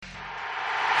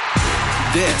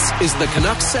This is the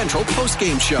Canucks Central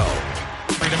postgame show.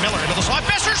 To Miller into the slot.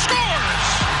 Boeser scores!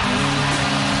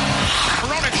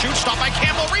 Hronek shoots, stopped by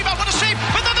Campbell. Rebound, what a save!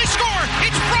 But then they score!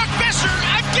 It's Brock Boeser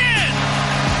again!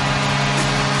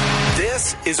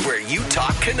 This is where you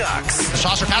talk Canucks. The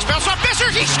saucer pass bounce off Boeser.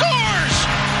 He scores!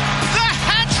 The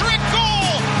hat-trick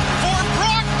goal for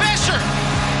Brock Boeser.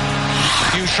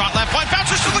 Hughes shot left point,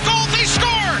 bounces to the goal. They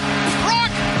score!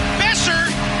 Brock Boeser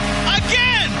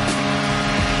again!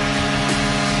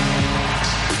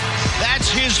 That's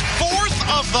his fourth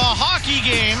of the hockey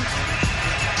game.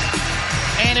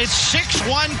 And it's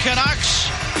 6-1 Canucks.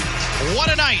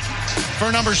 What a night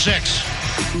for number 6.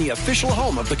 The official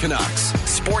home of the Canucks.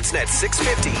 Sportsnet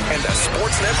 650 and the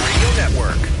Sportsnet Radio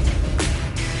Network.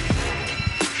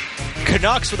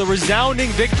 Canucks with a resounding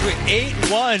victory,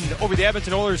 8-1 over the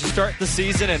Edmonton Oilers to start the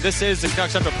season. And this is the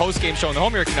Canucks Central postgame show on the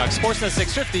home of your Canucks, Sportsnet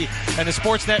 650 and the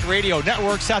Sportsnet Radio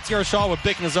Network. Satyar Shah with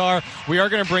Bick Nazar. We are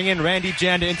going to bring in Randy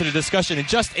Janda into the discussion in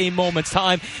just a moment's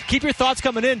time. Keep your thoughts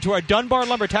coming in to our Dunbar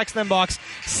Lumber text inbox,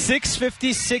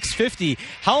 650-650.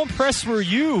 How impressed were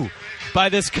you by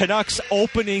this Canucks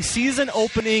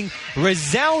season-opening,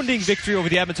 resounding victory over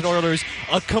the Edmonton Oilers?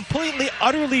 A completely,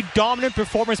 utterly dominant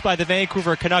performance by the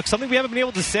Vancouver Canucks, something we haven't been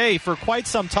able to say for quite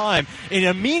some time in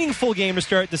a meaningful game to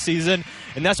start the season,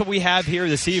 and that's what we have here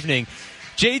this evening.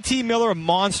 JT Miller, a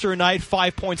monster night,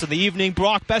 5 points in the evening.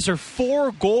 Brock Boeser,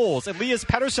 4 goals. Elias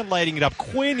Pettersson lighting it up.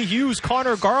 Quinn Hughes,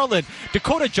 Connor Garland,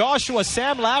 Dakota Joshua,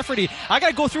 Sam Lafferty. I got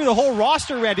to go through the whole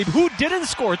roster, Randy. Who didn't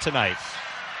score tonight?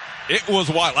 It was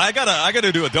wild. I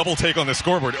gotta do a double take on the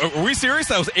scoreboard. Are we serious?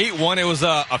 That was 8-1. It was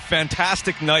a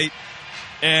fantastic night.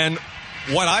 And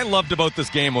what I loved about this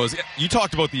game was, you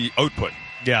talked about the output.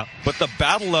 Yeah. But the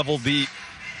battle level, the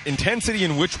intensity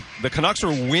in which the Canucks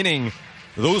are winning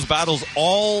those battles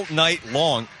all night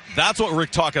long, that's what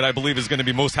Rick Tocchet, I believe, is going to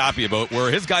be most happy about,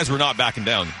 where his guys were not backing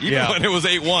down. Even when it was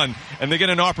 8-1, and they get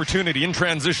an opportunity in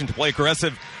transition to play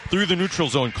aggressive through the neutral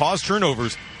zone, cause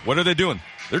turnovers. What are they doing?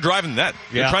 They're driving the net.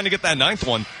 They're trying to get that 9th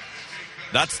one.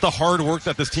 That's the hard work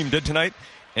that this team did tonight.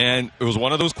 And it was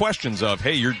one of those questions of,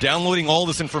 hey, you're downloading all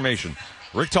this information.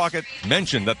 Rick Tocchet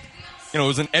mentioned that, it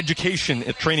was an education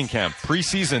at training camp.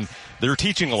 Preseason, they're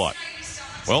teaching a lot.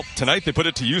 Well, tonight they put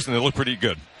it to use and they look pretty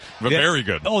good. Very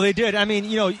good. Oh, they did. I mean,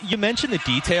 you mentioned the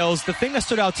details. The thing that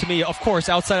stood out to me, of course,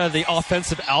 outside of the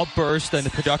offensive outburst and the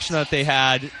production that they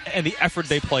had and the effort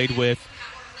they played with,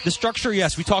 the structure,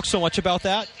 yes, we talk so much about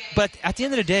that, but at the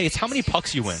end of the day, it's how many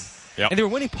pucks you win. Yep. And they were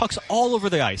winning pucks all over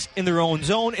the ice, in their own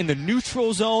zone, in the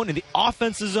neutral zone, in the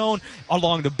offensive zone,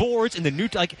 along the boards,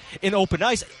 in open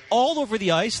ice, all over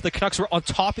the ice. The Canucks were on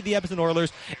top of the Edmonton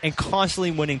Oilers and constantly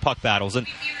winning puck battles. And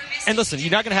listen, you're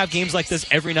not going to have games like this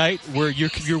every night where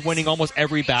you're winning almost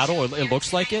every battle, or it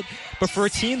looks like it. But for a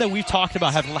team that we've talked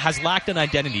about has lacked an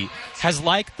identity, has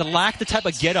lacked the type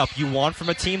of get-up you want from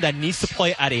a team that needs to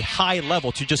play at a high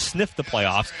level to just sniff the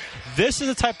playoffs, this is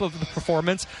the type of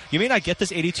performance. You may not get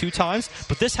this 82 times,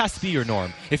 but this has to be your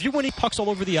norm. If you're winning pucks all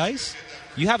over the ice,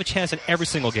 you have a chance in every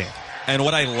single game. And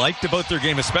what I liked about their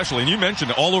game especially, and you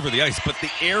mentioned all over the ice, but the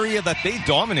area that they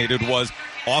dominated was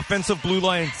offensive blue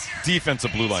line,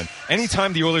 defensive blue line.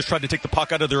 Anytime the Oilers tried to take the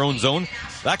puck out of their own zone,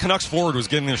 that Canucks forward was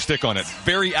getting their stick on it.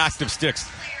 Very active sticks.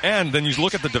 And then you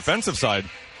look at the defensive side,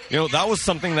 that was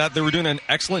something that they were doing an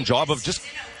excellent job of, just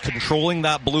controlling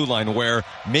that blue line, where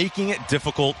making it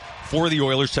difficult for the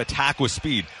Oilers to attack with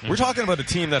speed. Mm-hmm. We're talking about a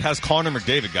team that has Connor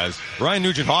McDavid, guys. Ryan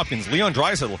Nugent-Hopkins, Leon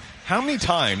Draisaitl. How many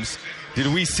times did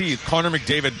we see Connor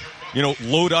McDavid,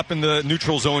 load up in the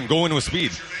neutral zone, go in with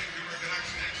speed?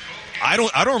 I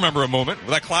don't remember a moment.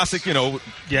 That classic,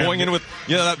 going in with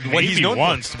what he's known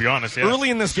once, for. To be honest. Yeah. Early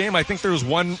in this game, I think there was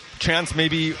one chance,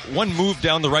 maybe one move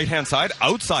down the right-hand side.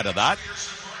 Outside of that,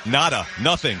 nada,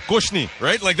 nothing. Kushny,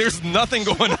 right? Like, there's nothing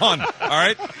going on, all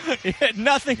right?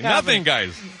 Nothing,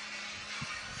 guys.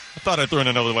 I thought I'd throw in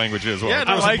another language as well. Yeah,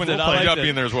 I liked it. I liked it.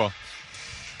 Being there as well.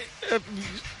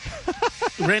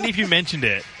 Randy, if you mentioned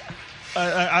it,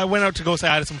 I went out to go say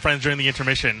hi to some friends during the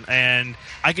intermission, and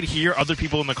I could hear other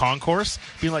people in the concourse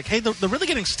being like, hey, they're really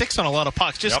getting sticks on a lot of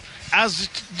pucks,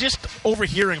 just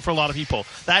overhearing for a lot of people.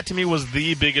 That, to me, was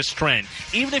the biggest trend.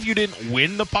 Even if you didn't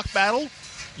win the puck battle,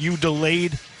 you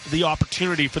delayed the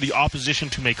opportunity for the opposition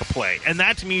to make a play. And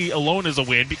that, to me, alone is a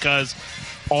win, because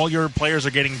all your players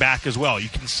are getting back as well. You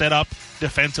can set up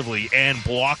defensively and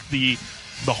block the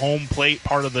home plate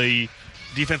part of the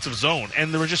defensive zone.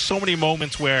 And there were just so many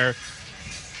moments where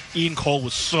Ian Cole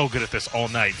was so good at this all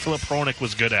night. Philip Hronek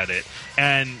was good at it.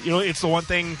 And, it's the one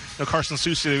thing, Carson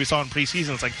Soucy that we saw in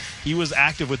preseason, it's like he was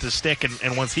active with his stick,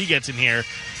 and once he gets in here,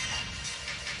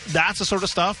 that's the sort of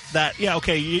stuff that,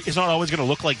 it's not always going to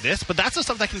look like this, but that's the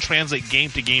stuff that can translate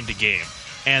game to game to game.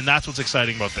 And that's what's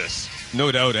exciting about this.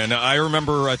 No doubt. And I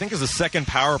remember, I think it was the second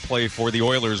power play for the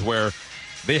Oilers where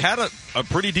they had a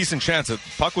pretty decent chance. The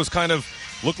puck was kind of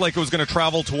looked like it was going to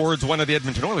travel towards one of the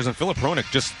Edmonton Oilers, and Philip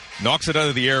Hronek just knocks it out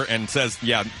of the air and says,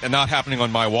 not happening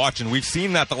on my watch. And we've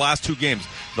seen that the last two games,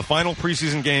 the final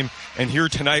preseason game and here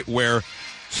tonight, where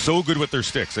so good with their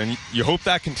sticks. And you hope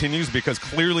that continues, because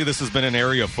clearly this has been an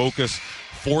area of focus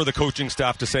for the coaching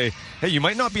staff to say, hey, you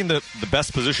might not be in the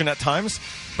best position at times,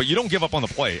 but you don't give up on the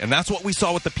play. And that's what we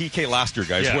saw with the PK last year,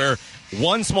 guys, where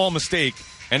one small mistake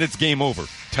and it's game over.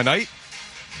 Tonight,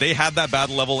 they had that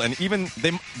battle level, and even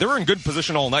they were in good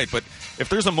position all night. But if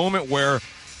there's a moment where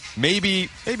maybe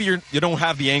you don't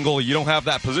have the angle, you don't have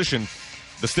that position,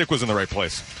 the stick was in the right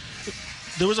place.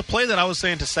 There was a play that I was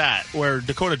saying to Sat where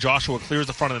Dakota Joshua clears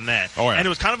the front of the net. Oh, yeah. And it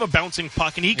was kind of a bouncing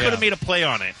puck, and he could have made a play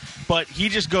on it. But he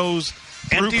just goes,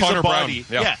 empties the body.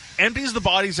 Empties the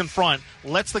bodies in front,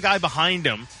 lets the guy behind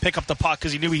him pick up the puck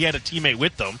because he knew he had a teammate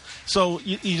with them. So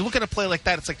you look at a play like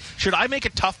that, it's like, should I make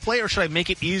a tough play or should I make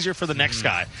it easier for the next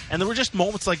guy? And there were just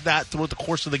moments like that throughout the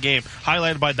course of the game,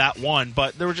 highlighted by that one.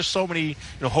 But there were just so many,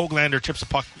 Höglander chips a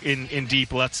puck in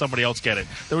deep, lets somebody else get it.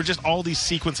 There were just all these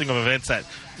sequencing of events that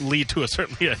lead to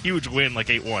certainly a huge win like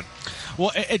 8-1.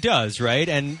 Well, it does, right?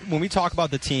 And when we talk about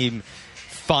the team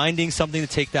finding something to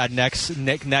take that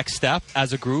next step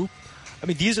as a group, I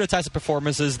mean, these are the types of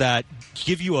performances that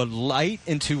give you a light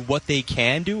into what they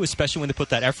can do, especially when they put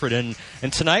that effort in.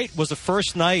 And tonight was the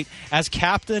first night as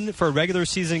captain for a regular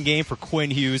season game for Quinn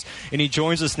Hughes, and he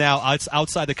joins us now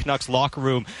outside the Canucks locker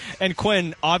room. And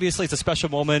Quinn, obviously it's a special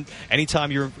moment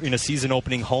anytime you're in a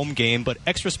season-opening home game, but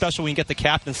extra special when you get the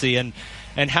captaincy. And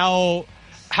how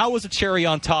was the cherry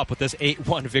on top with this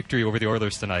 8-1 victory over the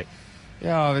Oilers tonight?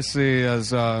 Yeah, obviously it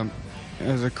was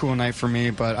a cool night for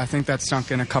me, but I think that sunk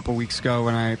in a couple weeks ago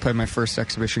when I played my first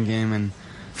exhibition game. And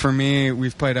for me,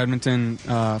 we've played Edmonton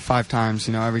 5 times.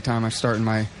 Every time I start in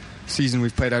my season,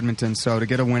 we've played Edmonton. So to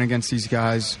get a win against these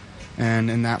guys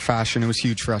and in that fashion, it was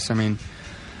huge for us. I mean,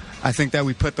 I think that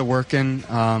we put the work in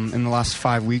the last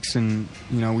 5 weeks, and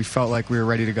we felt like we were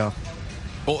ready to go.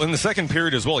 Well, in the second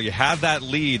period as well, you had that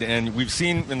lead, and we've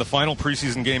seen in the final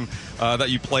preseason game that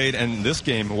you played and this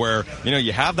game where,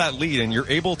 you have that lead and you're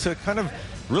able to kind of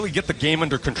really get the game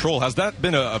under control. Has that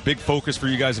been a big focus for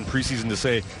you guys in preseason to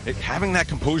say having that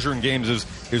composure in games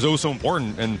is oh so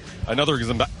important, and another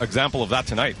example of that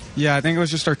tonight? Yeah, I think it was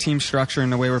just our team structure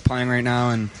and the way we're playing right now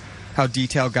and how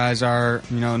detailed guys are,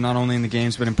 not only in the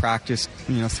games but in practice.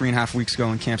 3.5 weeks ago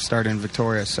when camp started in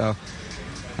Victoria, so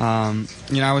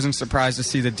I wasn't surprised to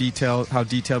see how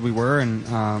detailed we were, and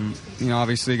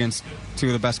obviously against two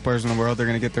of the best players in the world, they're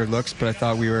going to get their looks. But I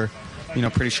thought we were,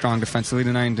 pretty strong defensively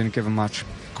tonight and didn't give them much.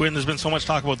 Quinn, there's been so much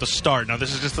talk about the start. Now,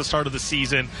 this is just the start of the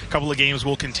season. A couple of games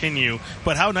will continue.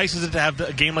 But how nice is it to have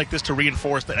a game like this to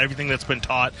reinforce everything that's been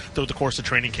taught throughout the course of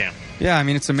training camp? Yeah, I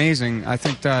mean, it's amazing. I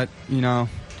think that,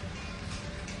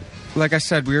 like I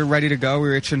said, we were ready to go. We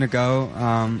were itching to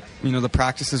go. The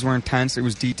practices were intense. It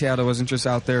was detailed. It wasn't just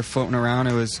out there floating around.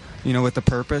 It was, with a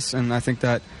purpose. And I think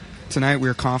that tonight we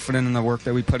were confident in the work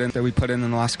that we put in the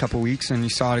last couple of weeks. And you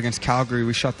saw it against Calgary.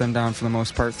 We shut them down for the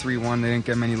most part, 3-1. They didn't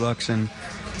get many looks. And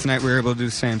tonight we were able to do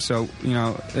the same. So,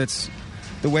 it's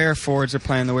the way our forwards are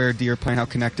playing, the way our D are playing, how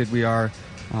connected we are.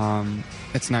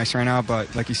 It's nice right now.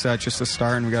 But like you said, just the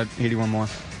start, and we got 81 more.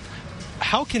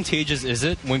 How contagious is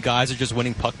it when guys are just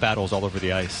winning puck battles all over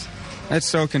the ice? It's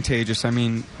so contagious. I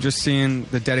mean, just seeing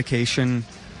the dedication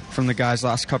from the guys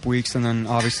last couple weeks, and then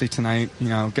obviously tonight,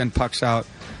 getting pucks out,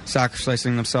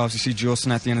 sacrificing themselves. You see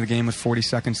Juleson at the end of the game with 40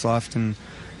 seconds left, and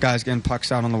guys getting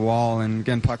pucks out on the wall and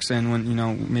getting pucks in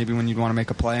when, maybe when you'd want to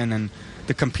make a play, and then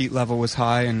the compete level was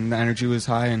high and the energy was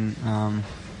high, and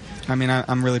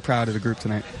I'm really proud of the group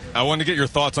tonight. I want to get your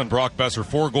thoughts on Brock Boeser.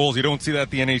 4 goals. You don't see that at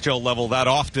the NHL level that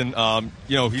often.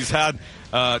 He's had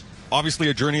obviously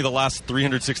a journey the last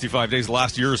 365 days,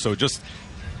 last year or so. Just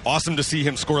awesome to see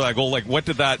him score that goal. Like, what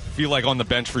did that feel like on the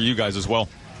bench for you guys as well?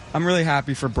 I'm really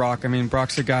happy for Brock. I mean,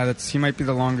 Brock's a guy he might be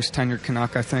the longest tenured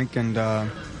Canuck, I think, and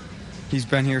he's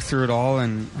been here through it all.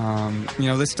 And,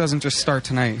 this doesn't just start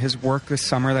tonight. His work this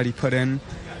summer that he put in,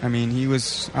 I mean,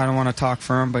 I don't want to talk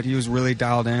for him, but he was really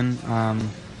dialed in.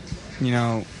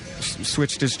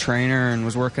 Switched his trainer and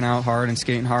was working out hard and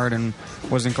skating hard and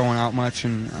wasn't going out much,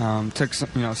 and took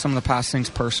some of the past things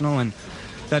personal. And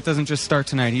that doesn't just start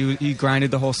tonight. He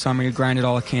grinded the whole summer. He grinded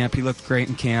all of camp. He looked great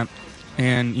in camp.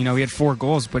 And, he had 4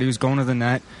 goals, but he was going to the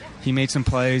net, he made some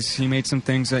plays. He made some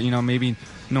things that, maybe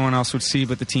no one else would see,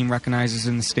 but the team recognizes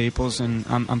in the staples, and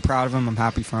I'm proud of him. I'm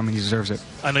happy for him, and he deserves it.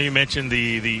 I know you mentioned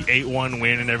the 8-1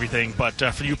 win and everything, but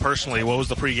for you personally, what was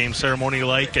the pregame ceremony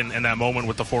like and that moment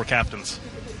with the 4 captains?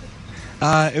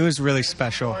 It was really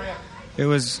special. It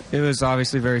was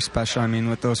obviously very special. I mean,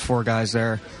 with those 4 guys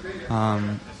there,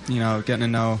 getting to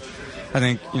know, I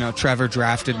think, Trevor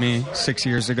drafted me 6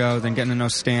 years ago, then getting to know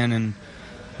Stan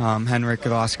and Henrik the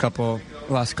last couple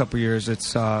years.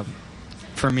 It's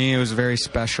for me, it was very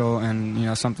special,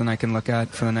 and something I can look at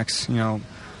for the next,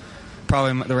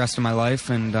 probably the rest of my life.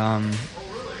 And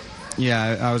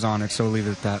I was honored. So we'll leave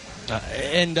it at that.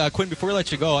 And Quinn, before we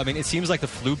let you go, I mean, it seems like the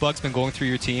flu bug's been going through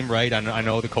your team, right? I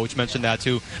know the coach mentioned that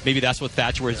too. Maybe that's what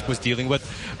Thatcher was dealing with.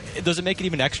 Does it make it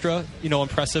even extra,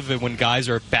 impressive when guys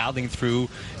are battling through,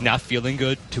 not feeling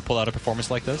good, to pull out a performance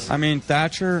like this? I mean,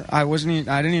 Thatcher, I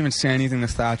didn't even say anything to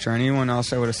Thatcher. Anyone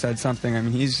else, I would have said something. I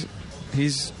mean,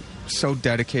 he's so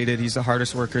dedicated. He's the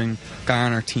hardest working guy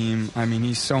on our team. I mean,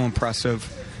 he's so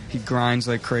impressive. He grinds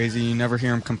like crazy. You never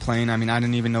hear him complain. I mean, I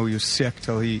didn't even know he was sick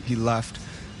till he left.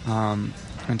 And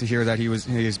to hear that he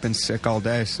has been sick all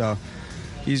day, so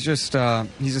he's just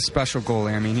he's a special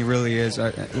goalie. I mean, he really is.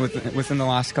 Within the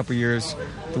last couple of years,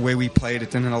 the way we played, it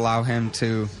didn't allow him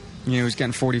to. He was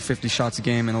getting 40, 50 shots a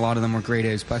game, and a lot of them were grade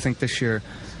A's. But I think this year,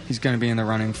 he's going to be in the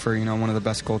running for one of the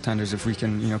best goaltenders if we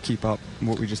can keep up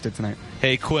what we just did tonight.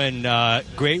 Hey Quinn,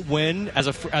 great win as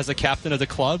a captain of the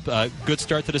club. Good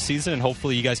start to the season, and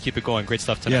hopefully you guys keep it going. Great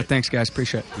stuff tonight. Yeah, thanks guys,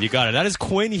 appreciate it. You got it. That is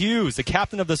Quinn Hughes, the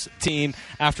captain of this team,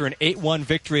 after an 8-1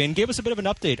 victory, and gave us a bit of an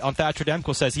update on Thatcher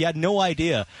Demko. Says he had no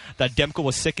idea that Demko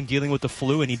was sick and dealing with the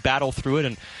flu, and he battled through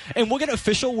it. And we'll get an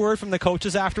official word from the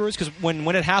coaches afterwards, because when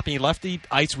it happened, he left the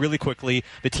ice really quickly.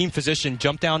 The team physician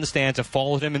jumped down the stands and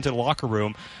followed him into the locker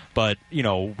room. But,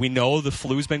 we know the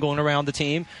flu's been going around the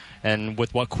team, and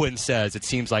with what Quinn says, it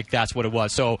seems like that's what it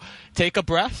was. So take a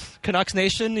breath, Canucks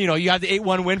Nation. You have the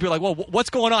 8-1 win. You're like, well, what's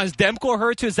going on? Is Demko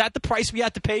hurt too? Is that the price we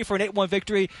have to pay for an 8-1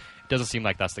 victory? It doesn't seem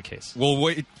like that's the case. We'll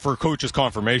wait for coach's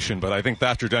confirmation, but I think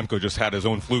Thatcher Demko just had his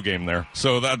own flu game there.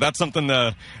 So that's something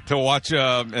to watch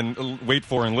and wait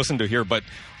for and listen to here. But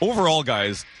overall,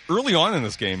 guys, early on in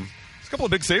this game, there's a couple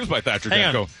of big saves by Thatcher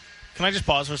Demko. Can I just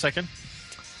pause for a second?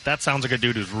 That sounds like a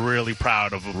dude who's really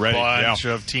proud of a bunch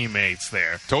of teammates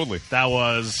there. Totally. That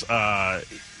was,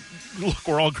 look,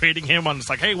 we're all grading him on, it's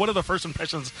like, hey, what are the first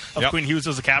impressions of Quinn Hughes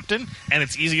as a captain? And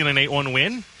it's easy in an 8-1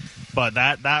 win. But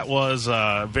that was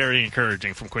very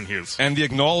encouraging from Quinn Hughes. And the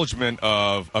acknowledgement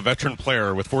of a veteran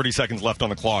player with 40 seconds left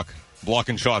on the clock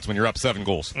blocking shots when you're up 7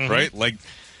 goals, right? Like,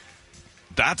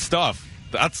 that stuff,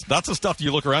 that's the stuff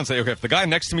you look around and say, okay, if the guy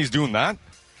next to me is doing that,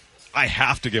 I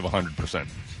have to give 100%.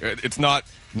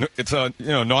 It's a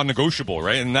non-negotiable,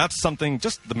 right? And that's something,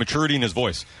 just the maturity in his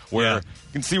voice, where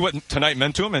you can see what tonight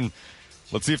meant to him. And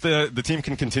let's see if the team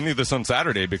can continue this on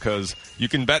Saturday, because you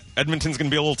can bet Edmonton's going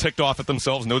to be a little ticked off at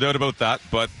themselves, no doubt about that.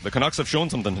 But the Canucks have shown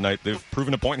something tonight. They've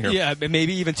proven a point here. Yeah,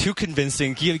 maybe even too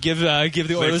convincing. Give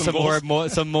the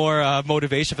Oilers some more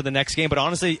motivation for the next game. But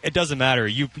honestly, it doesn't matter.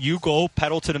 You go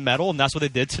pedal to the metal, and that's what they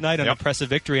did tonight. An impressive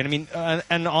victory. And I mean,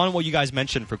 and on what you guys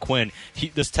mentioned for Quinn,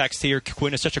 this text here,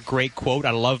 Quinn is such a great quote.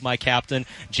 I love my captain,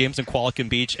 James and Qualicum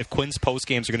Beach. If Quinn's post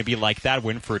games are going to be like that,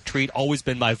 win for a treat. Always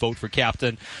been my vote for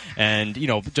captain. And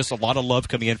just a lot of love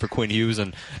coming in for Quinn Hughes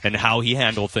and how he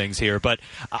handled things here. But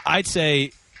I'd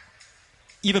say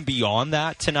even beyond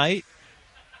that tonight,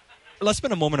 let's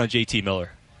spend a moment on JT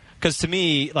Miller. Because to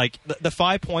me, like, the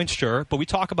 5 points, sure, but we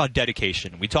talk about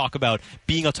dedication. We talk about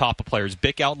being on top of players.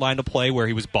 Bick outlined a play where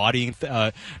he was bodying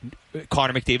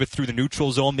Connor McDavid through the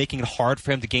neutral zone, making it hard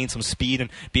for him to gain some speed and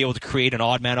be able to create an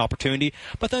odd man opportunity.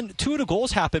 But then 2 of the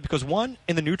goals happen because, one,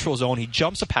 in the neutral zone, he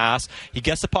jumps a pass, he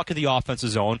gets the puck in the offensive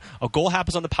zone. A goal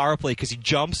happens on the power play because he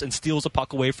jumps and steals the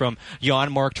puck away from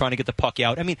Jan Mark trying to get the puck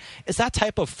out. I mean, it's that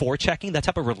type of forechecking, that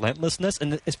type of relentlessness,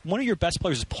 and if one of your best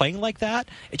players is playing like that,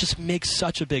 it just makes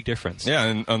such a big difference.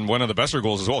 Yeah, and one of the Boeser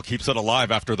goals as well keeps it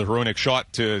alive after the heroic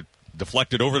shot to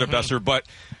deflect it over to Boeser. But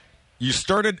you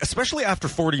started, especially after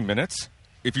 40 minutes,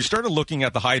 if you started looking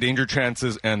at the high danger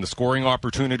chances and the scoring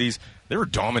opportunities, they were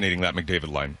dominating that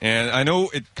McDavid line. And I know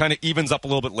it kind of evens up a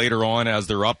little bit later on as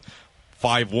they're up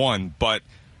 5-1, but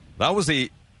that was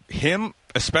him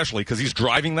especially, because he's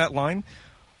driving that line.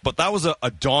 But that was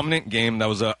a dominant game. That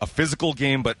was a physical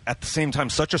game, but at the same time,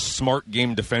 such a smart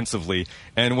game defensively.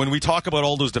 And when we talk about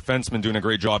all those defensemen doing a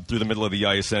great job through the middle of the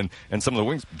ice and some of the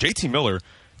wings, JT Miller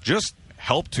just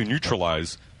helped to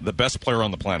neutralize the best player on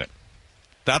the planet.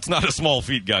 That's not a small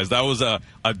feat, guys. That was a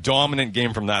dominant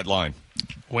game from that line.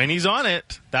 When he's on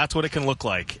it, that's what it can look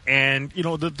like. And, you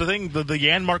know, the thing, the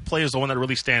Janmark play is the one that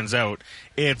really stands out.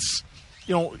 It's,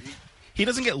 you know, he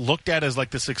doesn't get looked at as like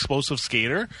this explosive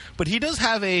skater, but he does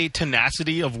have a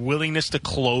tenacity of willingness to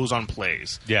close on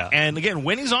plays. Yeah. And again,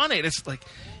 when he's on it, it's like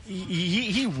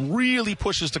he really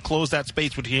pushes to close that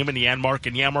space between him and Janmark,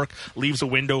 and Janmark leaves a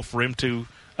window for him to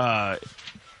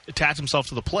attach himself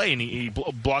to the play, and he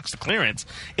blocks the clearance.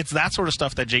 It's that sort of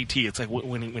stuff that JT, it's like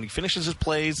when he finishes his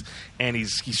plays, and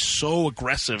he's so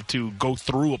aggressive to go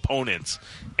through opponents,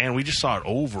 and we just saw it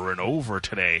over and over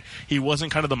today. He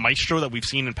wasn't kind of the maestro that we've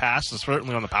seen in past,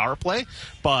 certainly on the power play,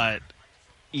 but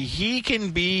he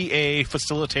can be a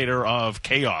facilitator of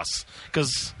chaos,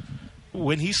 because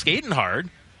when he's skating hard,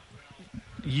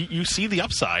 you see the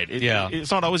upside.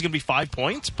 It's not always going to be 5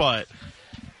 points, but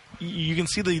you can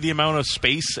see the amount of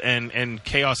space and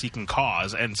chaos he can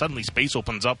cause, and suddenly space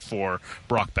opens up for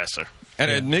Brock Boeser. And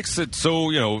it makes it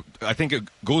so, you know, I think it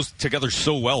goes together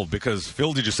so well because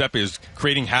Phil DiGiuseppe is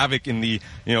creating havoc in the,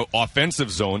 you know,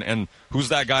 offensive zone. And who's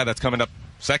that guy that's coming up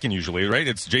second usually, right?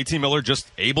 It's JT Miller,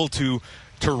 just able to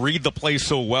read the play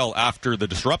so well after the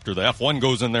disruptor. The F1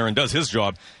 goes in there and does his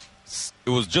job.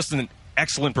 It was just an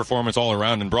excellent performance all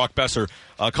around. And Brock Boeser,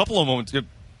 a couple of moments,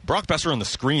 Brock Boeser on the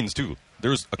screens too.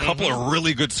 There's a couple of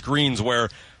really good screens where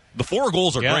the 4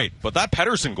 goals are great, but that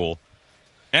Pettersson goal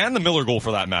and the Miller goal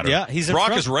for that matter,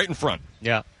 Brock is right in front.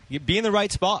 Yeah. Be in the right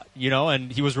spot, you know,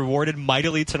 and he was rewarded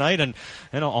mightily tonight, and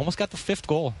you know, almost got the 5th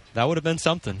goal. That would have been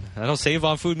something. I don't save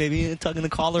on food, maybe tugging the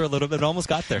collar a little bit, almost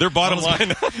got there. Their bottom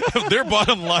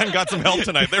line got some help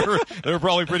tonight. They were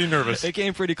probably pretty nervous. It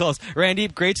came pretty close. Randy,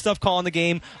 great stuff calling the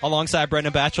game alongside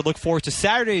Brendan Batchel. Look forward to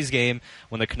Saturday's game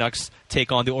when the Canucks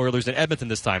take on the Oilers in Edmonton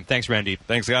this time. Thanks, Randy.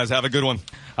 Thanks, guys. Have a good one.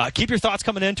 Keep your thoughts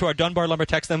coming in to our Dunbar Lumber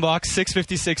text inbox,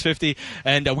 650-650,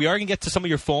 and we are going to get to some of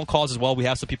your phone calls as well. We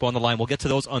have some people on the line. We'll get to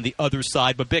those on the other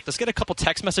side. But, Bick, let's get a couple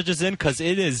text messages in because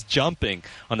it is jumping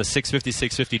on the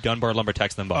 650-650 Dunbar Lumber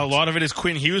text inbox. A lot of it is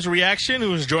Quinn Hughes' reaction,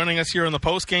 who is joining us here on the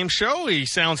post-game show. He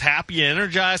sounds happy and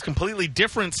energized, completely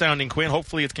different sounding, Quinn.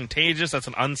 Hopefully it's contagious. That's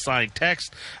an unsigned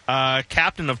text.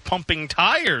 Captain of Pumping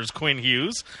Tires, Quinn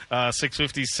Hughes,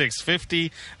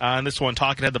 650-650. And this one,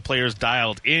 talking had the players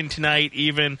dialed in tonight,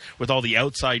 even with all the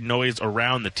outside noise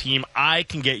around the team. I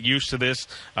can get used to this.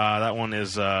 That one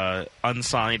is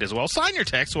unsigned as well. Sign your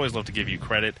text. Always love to give you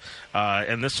credit.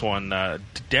 And this one,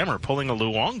 Demmer pulling a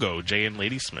Luongo, Jay and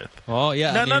Ladysmith. Oh,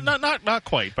 yeah. Not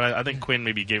quite, but I think Quinn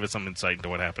maybe gave us some insight into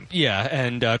what happened. Yeah,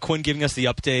 and Quinn giving us the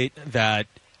update that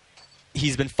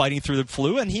he's been fighting through the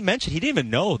flu, and he mentioned he didn't even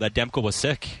know that Demko was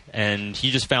sick, and he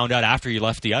just found out after he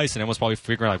left the ice, and everyone's probably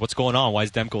figuring, like, what's going on? Why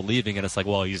is Demko leaving? And it's like,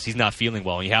 well, he's not feeling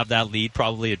well. And you have that lead,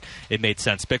 probably it made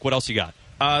sense. Pick, what else you got?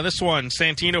 This one,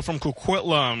 Santino from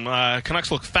Coquitlam.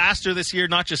 Canucks look faster this year,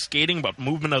 not just skating, but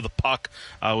movement of the puck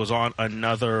was on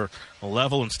another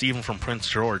level. And Steven from Prince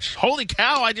George. Holy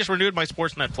cow, I just renewed my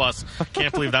Sportsnet Plus.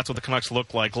 Can't believe that's what the Canucks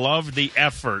look like. Love the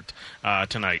effort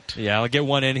tonight. Yeah, I'll get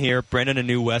one in here. Brendan and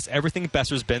New West. Everything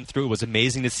Boeser's been through, it was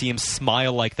amazing to see him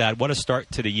smile like that. What a start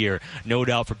to the year. No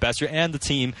doubt for Boeser and the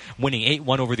team winning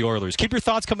 8-1 over the Oilers. Keep your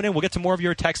thoughts coming in. We'll get to more of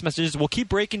your text messages. We'll keep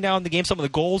breaking down the game, some of the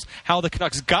goals, how the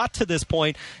Canucks got to this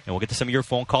point, and we'll get to some of your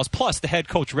phone calls, plus the head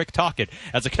coach, Rick Tocchet,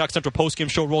 as the Canucks Central postgame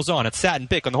show rolls on at Sat and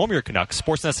Bick on the home of your Canucks,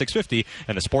 Sportsnet 650,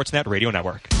 and the Sportsnet Radio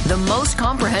Network. The most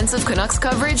comprehensive Canucks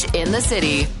coverage in the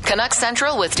city. Canucks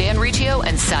Central with Dan Riccio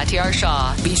and Satyar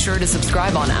Shah. Be sure to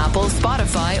subscribe on Apple,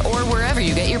 Spotify, or wherever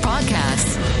you get your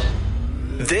podcasts.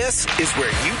 This is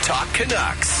where you talk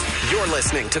Canucks. You're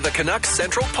listening to the Canucks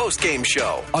Central postgame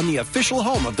show on the official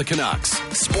home of the Canucks,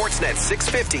 Sportsnet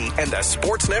 650 and the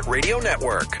Sportsnet Radio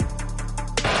Network.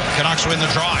 Canucks win the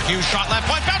draw. Hughes shot left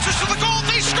point, bounces to the goal.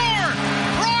 They score.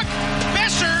 Brock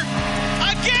Boeser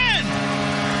again.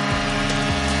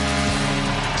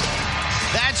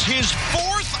 That's his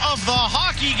 4th of the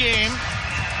hockey game.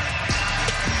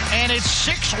 And it's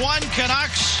 6-1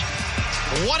 Canucks.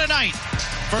 What a night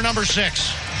for number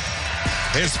 6.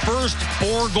 His first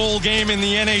 4-goal game in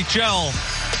the NHL.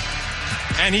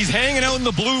 And he's hanging out in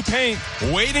the blue paint,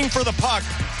 waiting for the puck.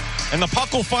 And the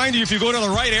puck will find you if you go to the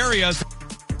right areas.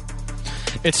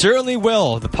 It certainly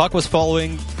will. The puck was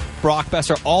following Brock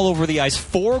Boeser all over the ice.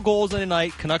 4 goals in a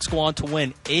night. Canucks go on to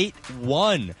win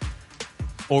 8-1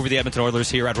 over the Edmonton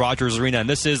Oilers here at Rogers Arena. And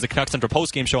this is the Canucks Central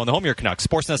postgame show on the home of your Canucks,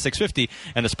 Sportsnet 650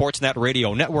 and the Sportsnet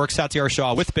Radio Network. Satyar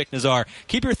Shah with Bick Nazar.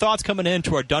 Keep your thoughts coming in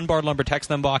to our Dunbar Lumber text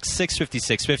inbox,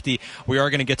 650-650. We are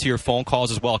going to get to your phone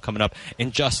calls as well coming up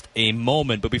in just a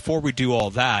moment. But before we do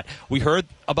all that, we heard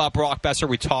about Brock Boeser.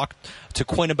 We talked to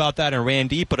Quinn about that and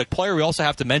Randy. But a player we also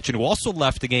have to mention who also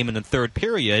left the game in the third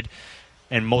period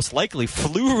and most likely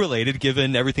flu-related,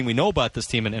 given everything we know about this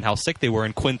team and how sick they were.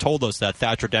 And Quinn told us that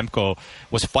Thatcher Demko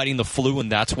was fighting the flu,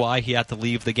 and that's why he had to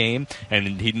leave the game, and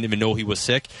he didn't even know he was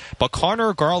sick. But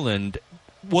Connor Garland,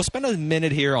 we'll spend a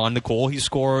minute here on the goal he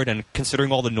scored, and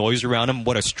considering all the noise around him,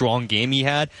 what a strong game he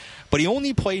had. But he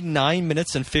only played 9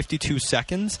 minutes and 52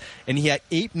 seconds, and he had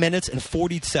 8 minutes and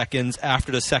 40 seconds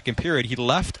after the second period. He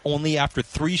left only after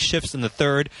 3 shifts in the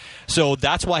third, so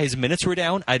that's why his minutes were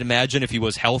down. I'd imagine if he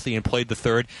was healthy and played the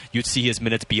third, you'd see his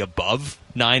minutes be above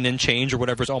 9 and change or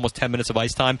whatever. It's almost 10 minutes of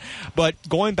ice time. But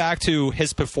going back to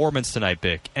his performance tonight,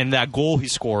 Bick, and that goal he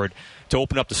scored to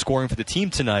open up the scoring for the team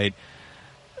tonight,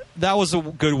 that was a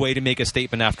good way to make a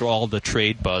statement after all the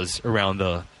trade buzz around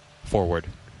the forward.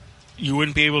 You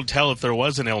wouldn't be able to tell if there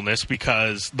was an illness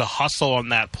because the hustle on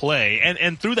that play,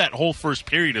 and through that whole first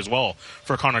period as well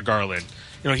for Connor Garland.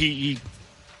 He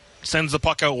sends the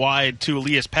puck out wide to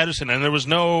Elias Pettersson, and there was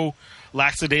no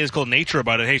lackadaisical nature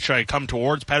about it. Hey, should I come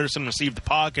towards Pettersson, receive the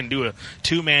puck, and do a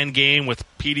two-man game with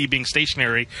PD being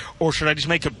stationary, or should I just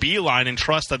make a beeline and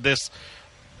trust that this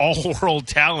all-world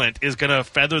talent is going to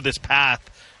feather this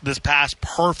pass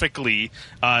perfectly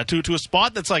to a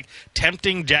spot that's like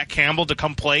tempting Jack Campbell to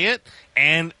come play it,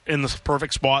 and in the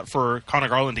perfect spot for Connor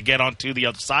Garland to get onto the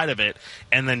other side of it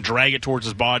and then drag it towards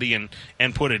his body and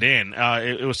put it in.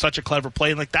 It was such a clever play,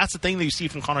 and like that's the thing that you see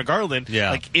from Connor Garland. Yeah.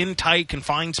 Like in tight,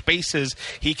 confined spaces,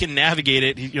 he can navigate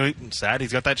it.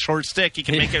 He's got that short stick. He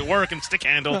can make it work and stick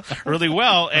handle really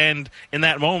well, and in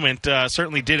that moment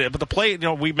certainly did it. But the play,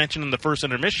 we mentioned in the first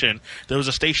intermission, there was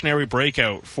a stationary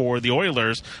breakout for the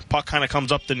Oilers. Puck kind of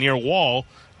comes up the near wall,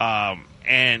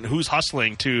 and who's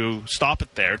hustling to stop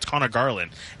it there? It's Connor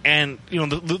Garland. And,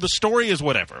 the story is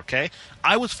whatever, okay?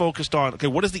 I was focused on, okay,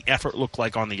 what does the effort look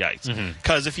like on the ice?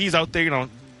 Because if he's out there,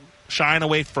 shying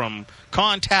away from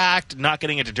contact, not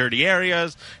getting into dirty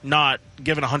areas, not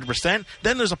giving 100%,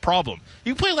 then there's a problem.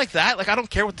 You play like that, I don't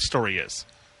care what the story is.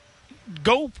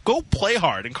 Go play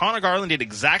hard. And Connor Garland did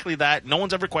exactly that. No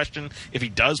one's ever questioned if he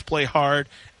does play hard,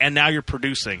 and now you're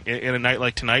producing in a night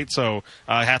like tonight. So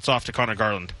hats off to Connor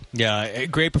Garland. Yeah,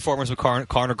 great performance with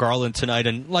Connor Garland tonight.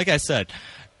 And like I said,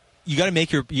 you got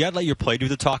to let your play do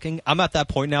the talking. I'm at that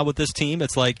point now with this team.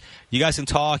 It's like you guys can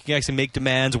talk, you guys can make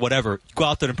demands, whatever. Go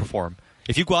out there and perform.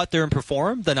 If you go out there and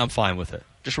perform, then I'm fine with it.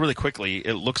 Just really quickly,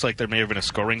 it looks like there may have been a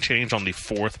scoring change on the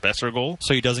fourth Boeser goal.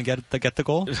 So he doesn't get the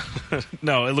goal?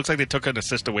 No, it looks like they took an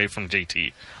assist away from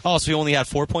JT. Oh, so he only had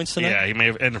 4 points tonight? Yeah, he may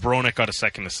have, and Bronick got a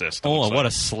second assist. Oh, what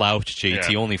a slouch, JT.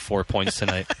 Yeah. Only 4 points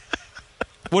tonight.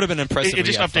 Would have been impressive. It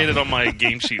just updated on my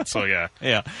game sheet, so yeah.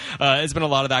 Yeah. There's been a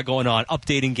lot of that going on.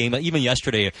 Updating game. Even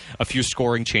yesterday, a few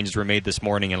scoring changes were made this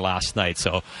morning and last night.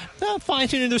 So,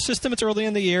 fine-tuning their system. It's early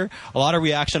in the year. A lot of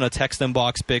reaction on text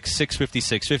inbox, Bick,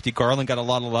 650. Garland got a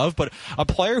lot of love. But a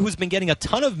player who's been getting a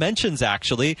ton of mentions,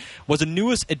 actually, was the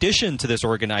newest addition to this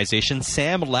organization,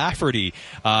 Sam Lafferty.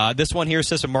 This one here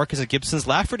says from Marcus at Gibson's,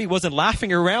 Lafferty wasn't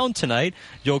laughing around tonight.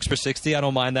 Jokes for 60. I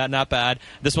don't mind that. Not bad.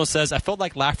 This one says, I felt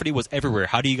like Lafferty was everywhere.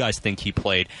 How do you guys think he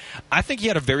played? I think he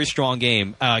had a very strong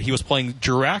game. He was playing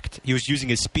direct. He was using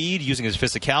his speed, using his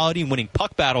physicality, winning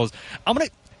puck battles.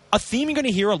 A theme you're going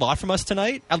to hear a lot from us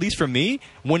tonight, at least from me,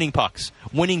 winning pucks,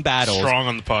 winning battles. Strong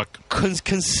on the puck.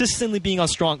 Consistently being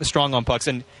strong on pucks.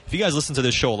 And if you guys listened to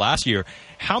this show last year,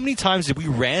 how many times did we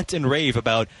rant and rave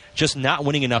about just not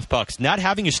winning enough pucks, not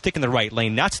having your stick in the right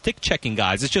lane, not stick checking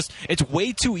guys? It's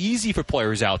way too easy for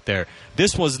players out there.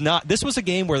 This was a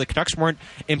game where the Canucks weren't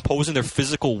imposing their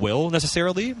physical will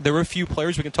necessarily. There were a few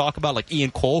players we can talk about, like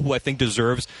Ian Cole, who I think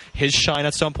deserves his shine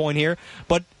at some point here.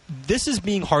 But this is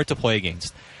being hard to play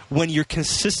against. When you're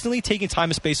consistently taking time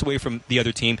and space away from the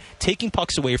other team, taking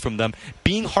pucks away from them,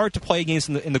 being hard to play against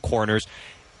in the corners,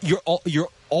 you're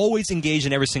always engaged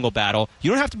in every single battle.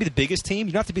 You don't have to be the biggest team.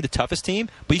 You don't have to be the toughest team,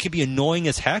 but you can be annoying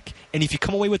as heck. And if you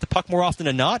come away with the puck more often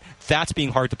than not, that's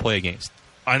being hard to play against.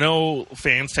 I know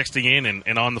fans texting in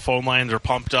and on the phone lines are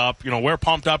pumped up. We're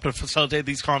pumped up to facilitate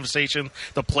these conversations.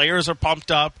 The players are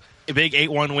pumped up. A big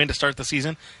 8-1 win to start the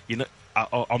season.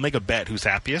 I'll make a bet who's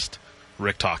happiest.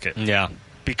 Rick Tocchet. Yeah.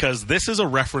 Because this is a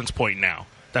reference point now.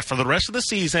 That for the rest of the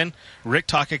season, Rick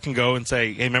Tocchet can go and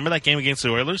say, hey, remember that game against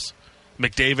the Oilers?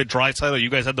 McDavid, Draisaitl,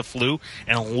 you guys had the flu,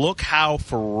 and look how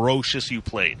ferocious you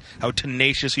played, how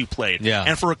tenacious you played. Yeah.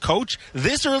 And for a coach,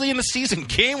 this early in the season,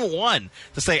 game one,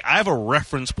 to say, I have a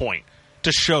reference point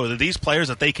to show that these players,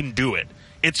 that they can do it.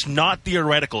 It's not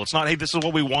theoretical. It's not, hey, this is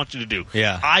what we want you to do.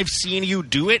 Yeah. I've seen you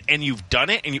do it, and you've done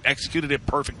it, and you executed it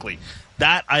perfectly.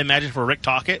 that, I imagine, for Rick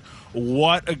Tocchet,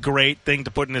 what a great thing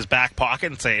to put in his back pocket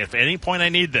and say, if at any point I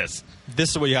need this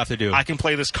is what you have to do. I can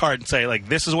play this card and say, like,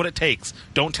 this is what it takes.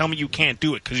 Don't tell me you can't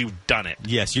do it because you've done it.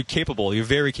 Yes, you're capable. You're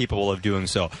very capable of doing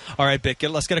so. All right, Bick,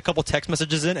 let's get a couple text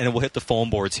messages in, and then we'll hit the phone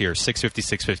boards here,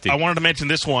 650-650. I wanted to mention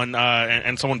this one,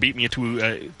 and someone beat me to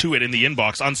it in the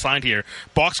inbox, unsigned here.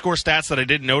 Box score stats that I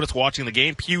didn't notice watching the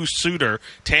game. Pew Suter,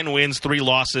 10 wins, 3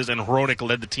 losses, and Hronik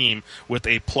led the team with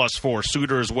a +4.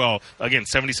 Suter as well, again,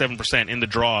 77% in the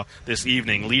draw this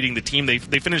evening, leading the team. They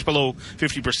finished below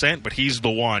 50%, but he's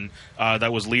the one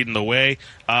that was leading the way.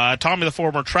 Tommy, the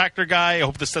former tractor guy, I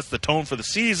hope this sets the tone for the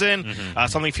season.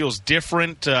 Something feels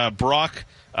different. Brock,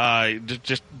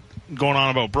 just going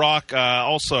on about Brock.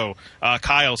 Also,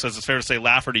 Kyle says it's fair to say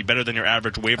Lafferty better than your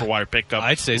average waiver wire pickup.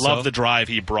 I'd say Love so. the drive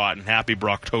he brought, and happy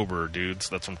Brocktober, dudes.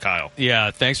 That's from Kyle.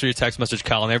 Yeah, thanks for your text message,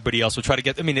 Kyle, and everybody else. We'll try to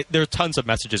get. I mean, there are tons of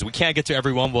messages. We can't get to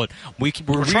everyone, but we're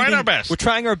trying our best. We're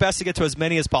trying our best to get to as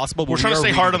many as possible. But we're trying to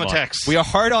stay hard on the text. We are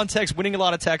hard on text, winning a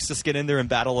lot of texts. Just get in there and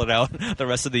battle it out the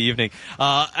rest of the evening.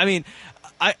 I mean,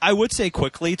 I would say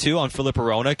quickly too on Philip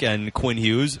Hronik and Quinn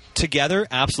Hughes together,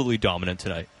 absolutely dominant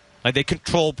tonight. Like, they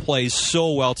control plays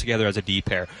so well together as a D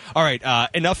pair. All right,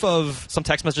 enough of some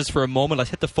text messages for a moment.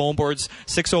 Let's hit the phone boards,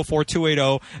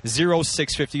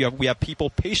 604-280-0650. We have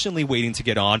people patiently waiting to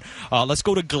get on. Let's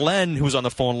go to Glenn, who's on the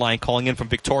phone line, calling in from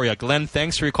Victoria. Glenn,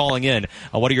 thanks for calling in.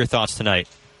 What are your thoughts tonight?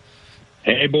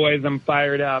 Hey, boys, I'm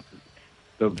fired up.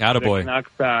 The Canucks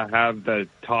have the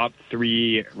top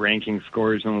 3 ranking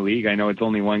scorers in the league. I know it's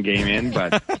only one game in,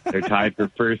 but they're tied for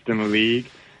first in the league.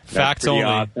 Facts only.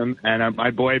 Awesome. And my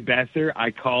boy Boeser,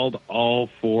 I called all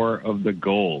 4 of the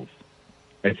goals.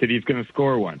 I said he's going to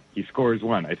score one. He scores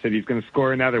one. I said he's going to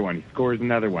score another one. He scores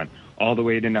another one, all the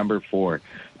way to number 4.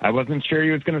 I wasn't sure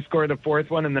he was going to score the 4th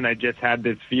one, and then I just had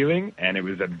this feeling, and it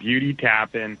was a beauty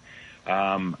tap-in.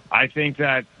 I think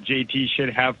that JT should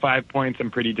have 5 points.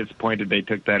 I'm pretty disappointed they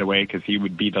took that away because he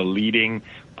would be the leading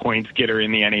points getter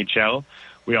in the NHL.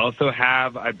 We also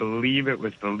have, I believe it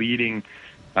was the leading...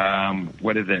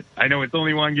 what is it? I know it's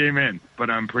only one game in, but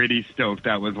I'm pretty stoked.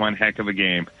 That was one heck of a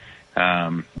game.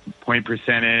 Point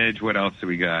percentage. What else do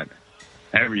we got?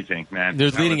 Everything, man. They're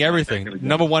leading everything.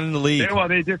 Number 1 in the league.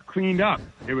 They just cleaned up.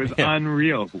 It was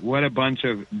unreal. What a bunch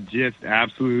of just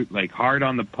absolute, like, hard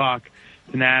on the puck,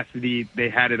 tenacity. They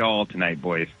had it all tonight,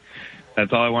 boys.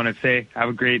 That's all I want to say. Have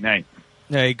a great night.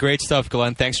 Hey, great stuff,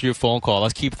 Glenn. Thanks for your phone call.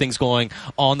 Let's keep things going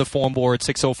on the phone board,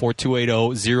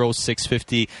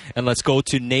 604-280-0650. And let's go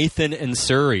to Nathan in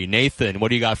Surrey. Nathan, what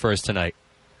do you got for us tonight?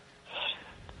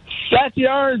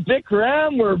 Satyar and Vic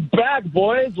Ram, we're back,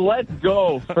 boys. Let's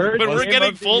go. First but we're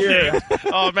getting full dates.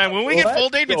 Oh, man, when we get full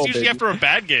dates, it's usually after a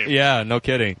bad game. Yeah, no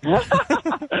kidding.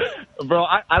 Bro,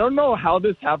 I don't know how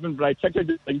this happened, but I checked out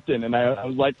LinkedIn, and I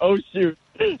was like, oh, shoot.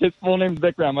 His full name's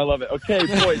Vic Ram. I love it. Okay,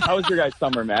 boys, how was your guys'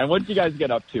 summer, man? What did you guys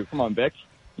get up to? Come on, Vic.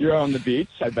 You're on the beach,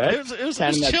 I bet. It was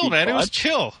chill, man. It was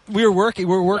chill. We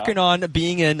were working on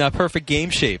being in perfect game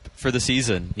shape for the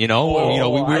season. We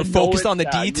were focused on the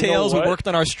details. We worked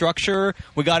on our structure.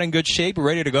 We got in good shape. We're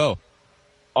ready to go.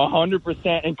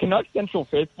 100%. And Canucks Central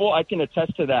faithful, I can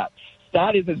attest to that.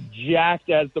 Stat is as jacked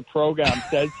as the program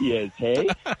says he is, hey?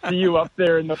 See you up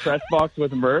there in the press box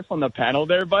with Murph on the panel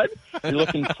there, bud? You're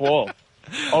looking full.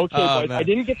 Okay, boys, man. I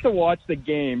didn't get to watch the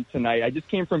game tonight. I just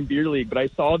came from beer league, but I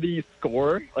saw the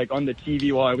score like on the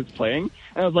TV while I was playing,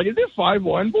 and I was like, is it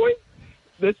 5-1, boys?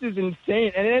 This is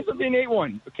insane. And it ends up being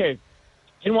 8-1. Okay,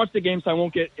 didn't watch the game, so I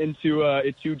won't get into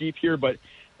it too deep here, but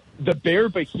the Bear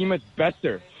behemoth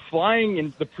Boeser flying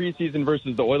in the preseason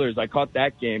versus the Oilers, I caught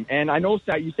that game. And I know,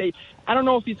 Sat, you say, I don't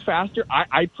know if he's faster.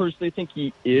 I personally think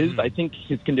he is. I think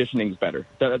his conditioning's better.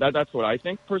 That's what I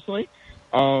think, personally.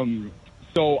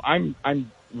 So I'm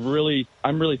really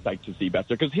psyched to see Boeser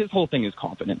because his whole thing is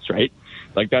confidence, right?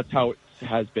 Like, that's how it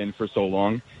has been for so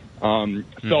long.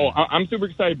 So I'm super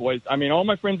excited, boys. I mean, all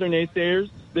my friends are naysayers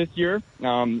this year.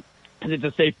 It's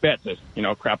a safe bet to,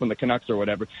 crap on the Canucks or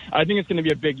whatever. I think it's going to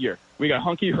be a big year. We got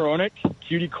Hunky Hronik,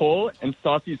 Cutie Cole, and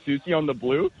Saucy Susie on the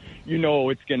blue.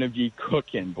 It's going to be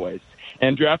cooking, boys.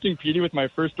 And drafting Petey with my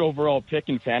first overall pick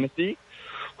in fantasy,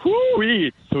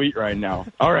 whoo-wee, sweet right now.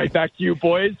 All right, back to you,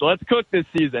 boys. Let's cook this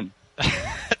season.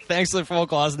 Thanks for the phone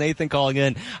call. It's Nathan calling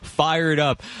in, fired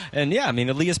up. And, yeah, I mean,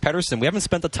 Elias Pettersson. We haven't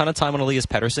spent a ton of time on Elias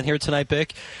Pettersson here tonight,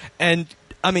 Bick. And,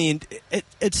 I mean,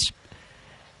 it's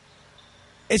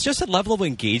just a level of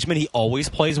engagement he always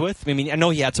plays with. I mean, I know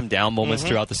he had some down moments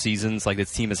throughout the seasons like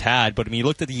this team has had, but I mean, you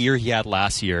looked at the year he had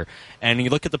last year, and you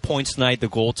look at the points tonight, the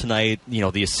goal tonight,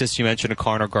 the assist you mentioned to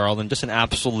Connor Garland, just an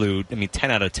absolute,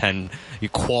 10 out of 10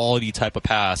 quality type of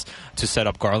pass to set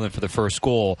up Garland for the first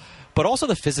goal. but also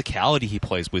the physicality he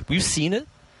plays with. We've seen it.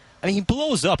 I mean, he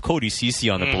blows up Cody Ceci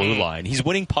on the blue line. He's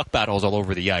winning puck battles all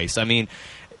over the ice. I mean,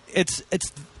 it's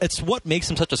what makes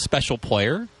him such a special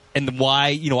player, and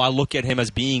why I look at him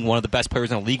as being one of the best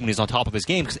players in the league when he's on top of his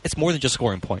game, because it's more than just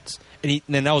scoring points. And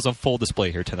that was on full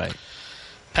display here tonight.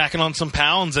 Packing on some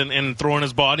pounds and throwing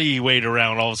his body weight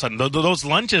around all of a sudden. Those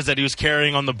lunches that he was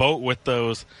carrying on the boat with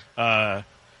those,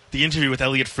 the interview with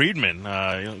Elliot Friedman,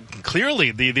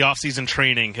 clearly the offseason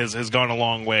training has gone a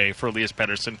long way for Elias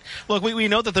Pettersson. Look, we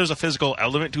know that there's a physical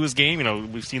element to his game.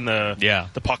 We've seen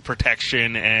the puck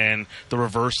protection and the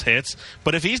reverse hits.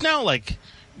 But if he's now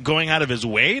going out of his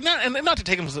way, not to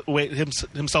take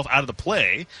himself out of the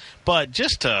play, but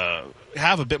just to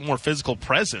have a bit more physical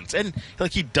presence, and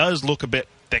he does look a bit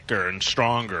thicker and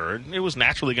stronger. It was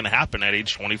naturally going to happen at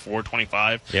age 24,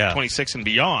 25, 26 and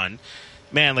beyond.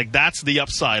 Man, that's the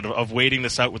upside of waiting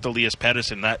this out with Elias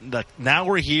Pettersson. That now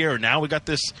we're here, now we got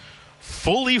this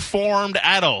fully formed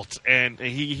adult, and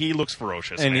he looks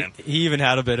ferocious. And man. He even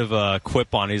had a bit of a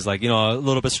quip on. He's a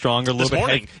little bit stronger, a little bit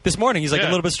heavy. This morning, he's a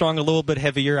little bit stronger, a little bit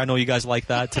heavier. I know you guys like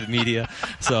that to the media.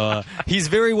 So he's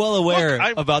very well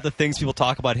aware about the things people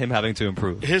talk about him having to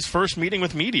improve. His first meeting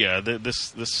with media,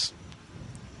 this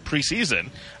preseason,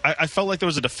 I felt like there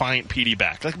was a defiant PD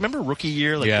back. Remember rookie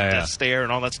year, the death stare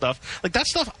and all that stuff? That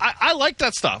stuff, I like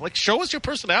that stuff. Show us your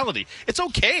personality. It's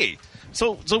okay.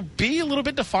 So be a little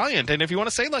bit defiant. And if you want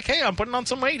to say, hey, I'm putting on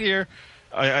some weight here,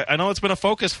 I know it's been a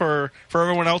focus for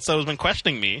everyone else that has been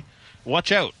questioning me.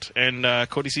 Watch out. And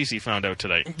Cody Ceci found out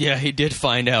tonight. Yeah, he did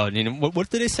find out.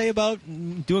 What did they say about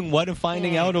doing what and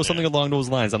finding out? Or something along those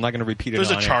lines. I'm not going to repeat it.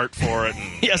 There's a chart for it.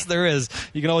 Yes, there is.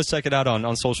 You can always check it out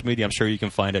on social media. I'm sure you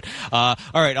can find it. All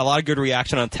right, a lot of good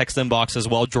reaction on text inbox as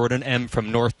well. Jordan M.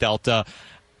 from North Delta.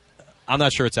 I'm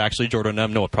not sure it's actually Jordan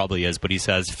M. No, it probably is. But he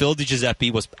says, Phil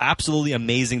DiGiuseppe was absolutely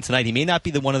amazing tonight. He may not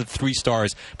be one of the 3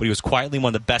 stars, but he was quietly one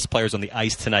of the best players on the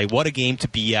ice tonight. What a game to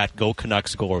be at. Go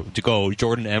Canucks, go.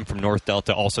 Jordan M. from North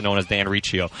Delta, also known as Dan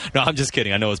Riccio. No, I'm just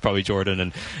kidding. I know it's probably Jordan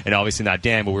and obviously not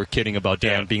Dan, but we're kidding about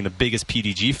Dan being the biggest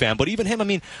PDG fan. But even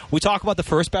him, we talk about the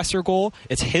first Boeser goal.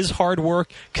 It's his hard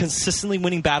work, consistently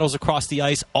winning battles across the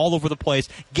ice, all over the place,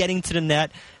 getting to the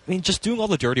net. Just doing all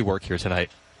the dirty work here tonight.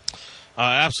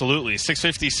 Absolutely.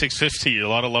 650. A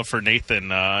lot of love for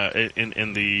Nathan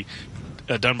in the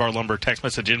Dunbar Lumber text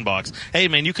message inbox. Hey,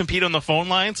 man, you compete on the phone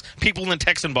lines? People in the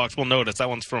text inbox will notice. That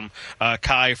one's from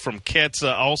Kai from Kits.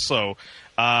 Also,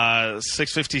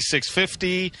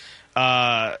 650.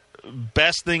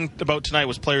 Best thing about tonight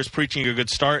was players preaching a good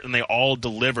start, and they all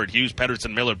delivered. Hughes,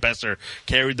 Pettersson, Miller, Boeser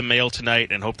carried the mail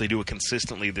tonight, and hope they do it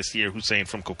consistently this year. Hussein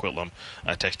from Coquitlam,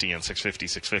 texting in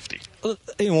 650.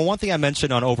 One thing I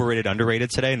mentioned on overrated,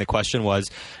 underrated today, and the question was,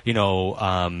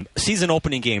 season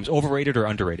opening games, overrated or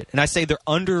underrated? And I say they're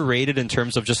underrated in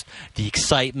terms of just the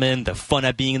excitement, the fun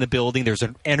at being in the building. There's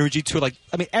an energy to it.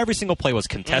 Every single play was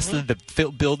contested.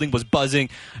 The building was buzzing.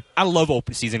 I love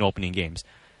season opening games.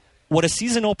 What a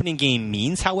season opening game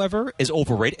means, however, is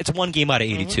overrated. It's one game out of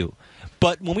 82.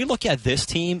 But when we look at this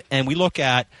team and we look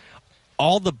at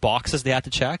all the boxes they had to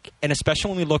check, and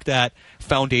especially when we looked at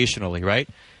foundationally, right?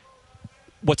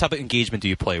 What type of engagement do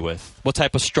you play with? What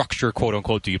type of structure, quote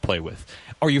unquote, do you play with?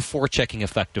 Are you forechecking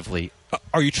effectively?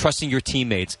 Are you trusting your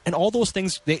teammates? And all those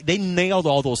things, they nailed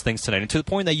all those things tonight. And to the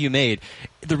point that you made,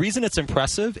 the reason it's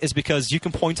impressive is because you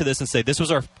can point to this and say, this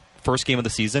was our first game of the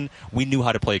season. We knew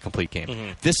how to play a complete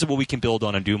game. This is what we can build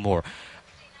on and do more.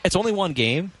 It's only one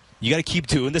game. You got to keep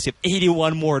doing this. You have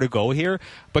 81 more to go here.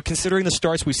 But considering the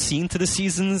starts we've seen to the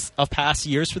seasons of past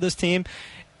years for this team,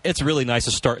 it's really nice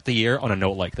to start the year on a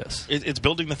note like this. It's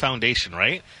building the foundation,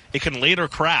 right? It can later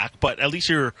crack, but at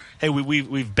least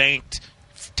we've banked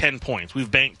 10 points.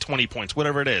 We've banked 20 points,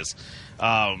 whatever it is.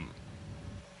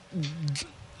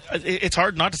 It's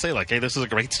hard not to say, hey, this is a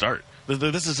great start.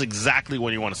 This is exactly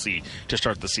what you want to see to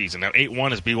start the season. Now,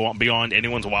 8-1 is beyond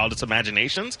anyone's wildest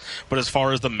imaginations, but as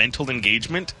far as the mental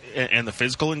engagement and the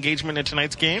physical engagement in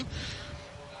tonight's game,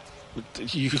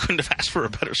 you couldn't have asked for a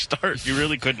better start. You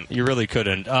really couldn't. You really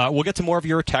couldn't. We'll get to more of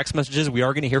your text messages. We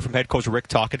are going to hear from head coach Rick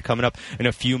Tocchet coming up in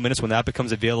a few minutes when that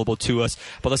becomes available to us.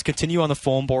 But let's continue on the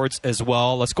phone boards as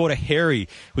well. Let's go to Harry,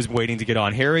 who's waiting to get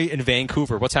on. Harry in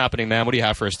Vancouver. What's happening, man? What do you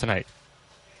have for us tonight?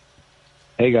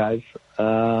 Hey, guys.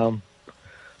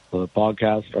 The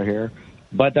podcast right here.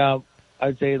 But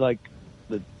I'd say,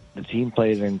 the team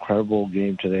played an incredible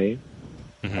game today.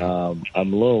 I'm a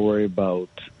little worried about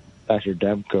Pastor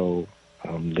Demko.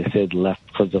 They said left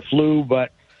because of flu,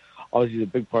 but obviously he's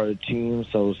a big part of the team,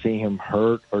 so seeing him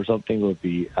hurt or something would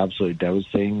be absolutely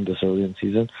devastating this early in the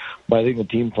season. But I think the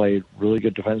team played really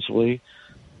good defensively.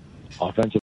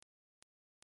 Offensively,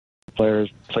 players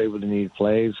play what they need to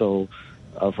play. So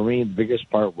for me, the biggest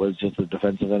part was just the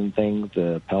defensive end of things,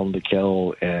 the penalty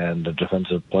kill, and the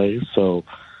defensive plays. So,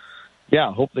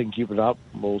 yeah, hope they can keep it up.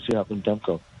 We'll see how things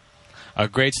go.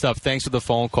 Great stuff. Thanks for the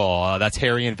phone call. That's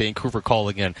Harry in Vancouver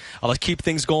calling in. Let's keep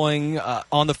things going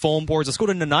on the phone boards. Let's go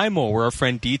to Nanaimo, where our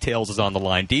friend Details is on the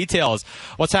line. Details,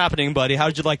 what's happening, buddy? How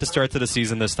did you like to start to the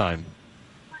season this time?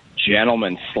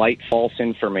 Gentlemen, slight false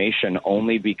information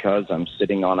only because I'm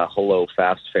sitting on a Hello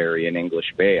Fast Ferry in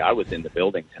English Bay. I was in the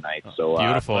building tonight. So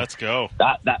beautiful. Let's go.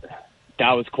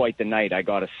 That was quite the night, I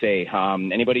got to say.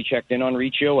 Anybody checked in on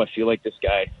Riccio? I feel like this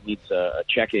guy needs a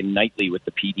check-in nightly with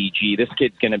the PDG. This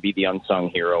kid's going to be the unsung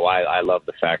hero. I love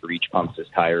the fact Reach pumps his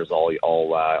tires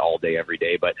all day, every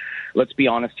day. But let's be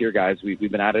honest here, guys. We've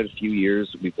been at it a few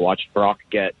years. We've watched Brock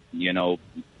get,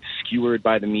 skewered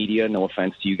by the media. No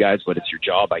offense to you guys, but it's your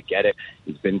job. I get it.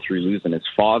 He's been through losing his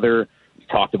father. We've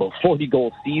talked about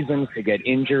 40-goal seasons to get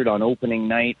injured on opening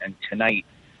night, and tonight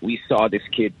we saw this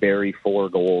kid bury 4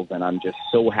 goals, and I'm just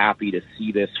so happy to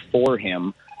see this for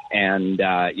him. And,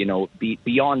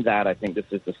 beyond that, I think this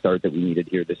is the start that we needed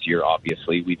here this year,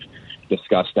 obviously. We've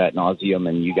discussed ad nauseum,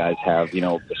 and you guys have,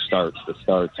 the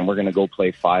starts, and we're going to go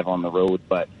play 5 on the road.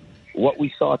 But what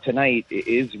we saw tonight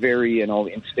is very,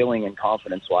 instilling and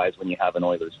confidence-wise when you have an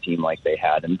Oilers team like they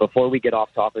had. And before we get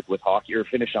off topic with hockey or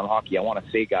finish on hockey, I want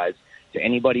to say, guys, to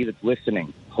anybody that's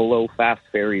listening, Hello Fast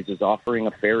Ferries is offering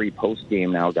a ferry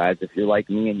post-game now, guys. If you're like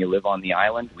me and you live on the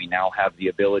island, we now have the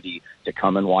ability to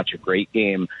come and watch a great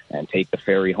game and take the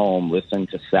ferry home, listen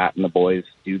to Sat and the boys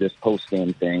do this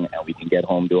post-game thing, and we can get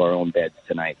home to our own beds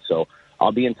tonight. So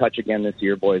I'll be in touch again this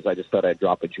year, boys. I just thought I'd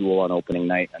drop a jewel on opening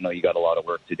night. I know you got a lot of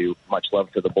work to do. Much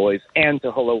love to the boys and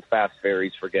to Hello Fast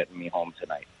Ferries for getting me home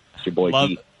tonight. It's your boy,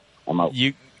 Pete. I'm out.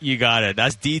 You got it.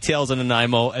 That's Details in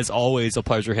Nanaimo. As always, a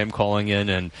pleasure him calling in.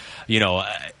 And,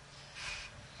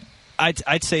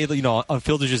 I'd say, on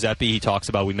Phil Giuseppe, he talks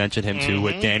about, we mentioned him too,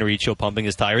 with Dan Riccio pumping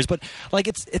his tires. But,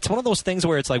 it's one of those things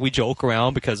where it's like we joke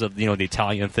around because of, the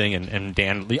Italian thing. And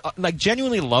Dan,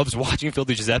 genuinely loves watching Phil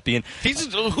Giuseppe. And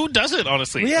who does it,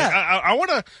 honestly? Yeah. I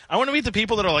want to meet the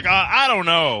people that are like, I don't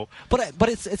know. But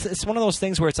it's one of those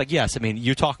things where it's like, yes, I mean,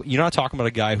 you're not talking about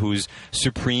a guy who's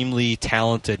supremely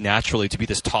talented naturally to be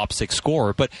this top 6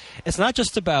 scorer. But it's not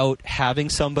just about having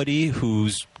somebody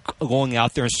who's going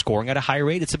out there and scoring at a high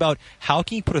rate. It's about how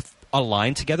can you put a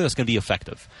line together that's going to be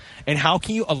effective, and how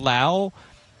can you allow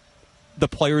the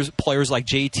players like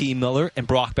JT Miller and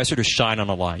Brock Boeser to shine on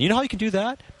a line. You know how you can do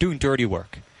that? Doing dirty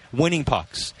work, winning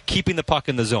pucks, keeping the puck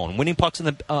in the zone, winning pucks in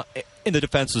the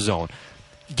defensive zone,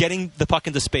 getting the puck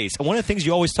into space. And one of the things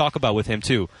you always talk about with him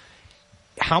too,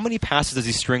 how many passes does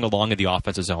he string along in the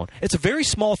offensive zone? It's a very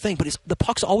small thing, but the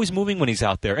puck's always moving when he's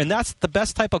out there. And that's the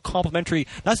best type of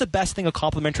that's the best thing a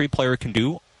complimentary player can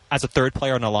do as a third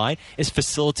player on the line, is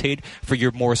facilitate for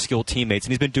your more skilled teammates.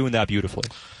 And he's been doing that beautifully.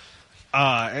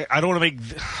 I don't want to make...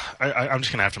 I'm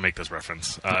just going to have to make this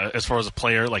reference. As far as a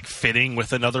player, fitting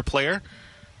with another player.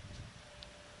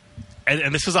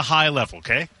 And this is a high level,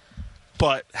 okay?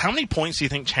 But how many points do you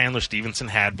think Chandler Stevenson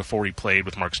had before he played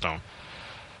with Mark Stone?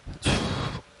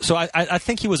 So I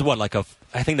think he was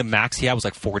I think the max he had was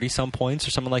 40-some points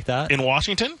or something like that. In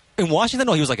Washington? In Washington,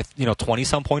 no, he was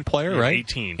 20-some point player, right?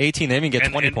 18. 18, they didn't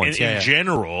get 20 points. In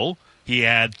general, he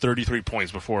had 33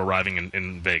 points before arriving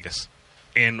in Vegas.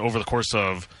 Over the course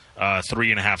of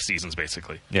 3.5 seasons,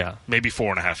 basically. Yeah. Maybe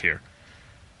 4.5 here.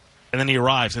 And then he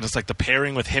arrives, and it's the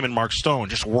pairing with him and Mark Stone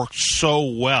just worked so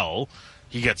well.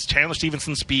 He gets Chandler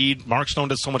Stevenson's speed. Mark Stone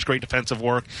does so much great defensive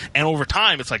work, and over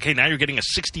time, it's hey, now you're getting a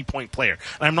 60-point player.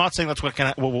 And I'm not saying that's what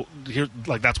that's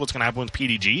what's going to happen with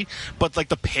PDG, but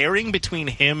the pairing between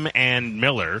him and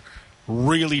Miller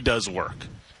really does work,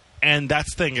 and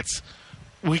that's the thing.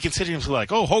 We can sit here and be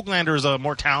Höglander is a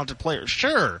more talented player,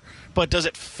 sure, but does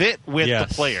it fit with the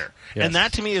player? Yes. And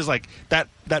that to me is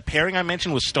that pairing I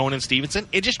mentioned with Stone and Stevenson.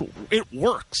 It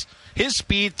works. His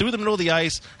speed through the middle of the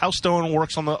ice, how Stone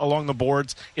works along the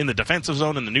boards in the defensive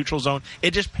zone, in the neutral zone,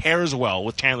 it just pairs well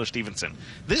with Chandler Stevenson.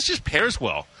 This just pairs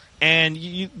well. And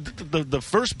the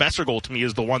first Boeser goal to me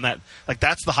is the one that,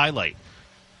 that's the highlight.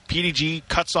 PDG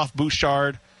cuts off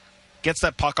Bouchard, gets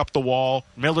that puck up the wall.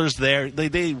 Miller's there.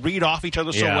 They read off each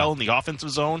other so well in the offensive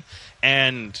zone.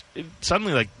 And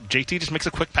suddenly, JT just makes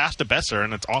a quick pass to Boeser,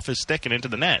 and it's off his stick and into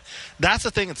the net. That's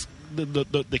the thing. It's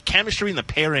the chemistry and the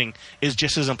pairing is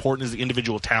just as important as the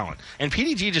individual talent. And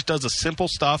PDG just does the simple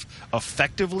stuff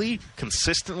effectively,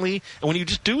 consistently. And when you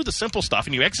just do the simple stuff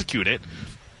and you execute it,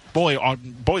 boy,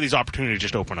 these opportunities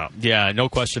just open up. Yeah, no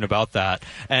question about that.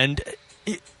 And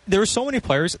there were so many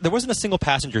players. There wasn't a single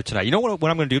passenger tonight. You know what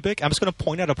I'm going to do, Vic? I'm just going to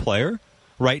point out a player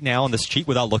right now on this sheet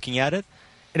without looking at it.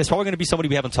 and it's probably going to be somebody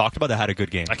we haven't talked about that had a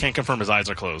good game. I can't confirm his eyes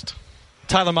are closed.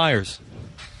 Tyler Myers.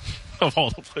 Of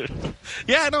all the players.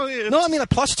 Yeah, no. No, I mean, a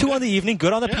 +2 on the evening,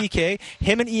 good on the PK.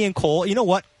 Him and Ian Cole. You know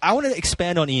what? I want to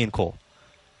expand on Ian Cole.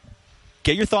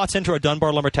 Get your thoughts into our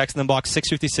Dunbar Lumber text inbox,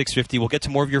 650-650. We'll get to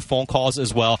more of your phone calls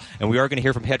as well, and we are going to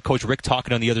hear from head coach Rick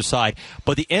Talkin on the other side.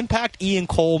 But the impact Ian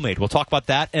Cole made, we'll talk about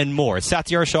that and more. It's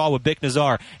Satyar Shah with Bick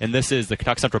Nazar, and this is the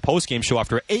Canucks Central postgame show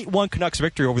after an 8-1 Canucks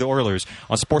victory over the Oilers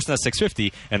on Sportsnet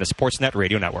 650 and the Sportsnet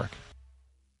Radio Network.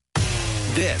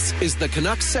 This is the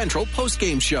Canucks Central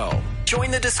postgame show. Join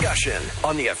the discussion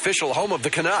on the official home of the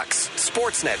Canucks,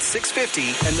 Sportsnet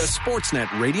 650 and the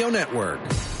Sportsnet Radio Network.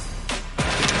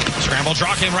 Scramble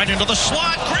draw came right into the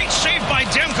slot. Great save by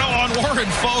Demko on Warren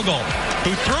Fogle,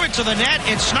 who threw it to the net.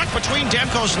 It snuck between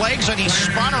Demko's legs, and he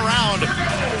spun around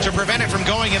to prevent it from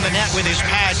going in the net with his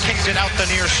pad. Kicked it out the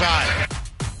near side.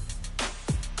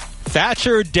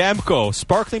 Thatcher Demko,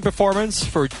 sparkling performance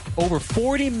for over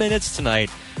 40 minutes tonight,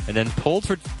 and then pulled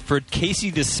for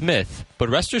Casey DeSmith. But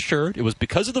rest assured, it was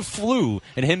because of the flu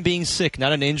and him being sick,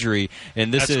 not an injury.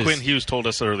 And this As Quinn Hughes told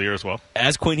us earlier as well.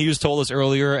 As Quinn Hughes told us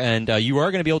earlier, and you are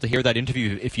going to be able to hear that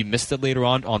interview if you missed it later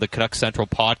on the Canucks Central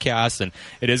podcast, and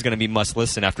it is going to be must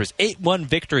listen after his 8-1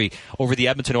 victory over the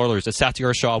Edmonton Oilers. It's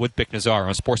Satyar Shah with Bick Nazar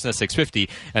on Sportsnet 650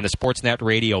 and the Sportsnet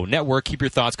Radio Network. Keep your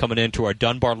thoughts coming into our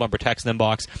Dunbar Lumber text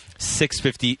inbox,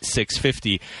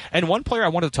 650-650. And one player I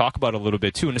wanted to talk about a little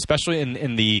bit too, and especially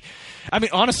in the, I mean,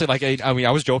 honestly, like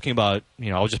I was joking about,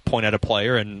 I was just pointing at a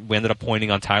player, and we ended up pointing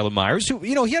on Tyler Myers, who,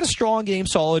 he had a strong game,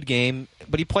 solid game,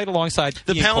 but he played alongside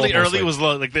the Ian penalty Cole early was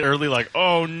like,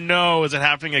 oh no, is it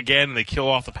happening again? And they kill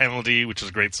off the penalty, which is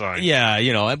a great sign. Yeah,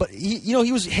 but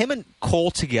him and Cole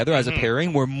together as a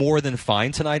pairing were more than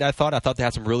fine tonight. I thought they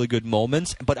had some really good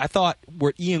moments, but I thought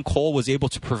where Ian Cole was able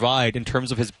to provide in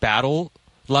terms of his battle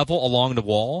level along the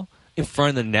wall in front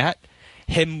of the net,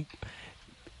 him.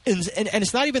 And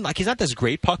it's not even like he's not this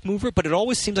great puck mover, but it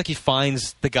always seems like he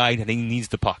finds the guy that he needs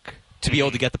the puck to be able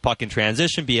to get the puck in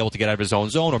transition, be able to get out of his own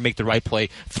zone, or make the right play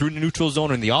through the neutral zone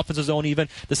or in the offensive zone even.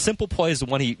 The simple play is the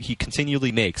one he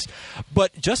continually makes.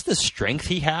 But just the strength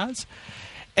he has,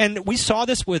 and we saw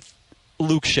this with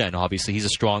Luke Shen, obviously. He's a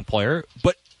strong player,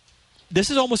 but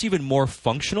this is almost even more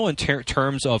functional in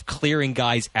terms of clearing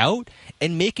guys out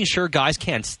and making sure guys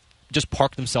can't just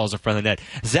park themselves in front of the net.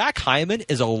 Zach Hyman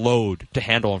is a load to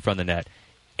handle in front of the net,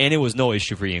 and it was no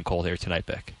issue for Ian Cole here tonight,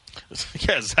 Beck.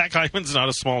 Yeah, Zach Hyman's not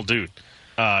a small dude.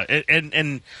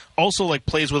 And also like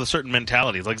plays with a certain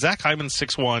mentality. Like Zach Hyman's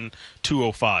 6'1",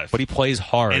 205. But he plays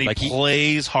hard. And he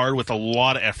plays hard with a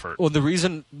lot of effort. Well, the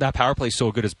reason that power play is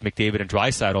so good is McDavid and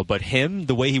Draisaitl, but him,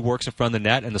 the way he works in front of the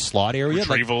net and the slot area,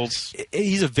 retrievals.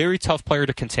 He's a very tough player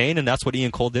to contain, and that's what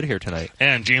Ian Cole did here tonight.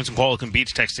 And James and Qualican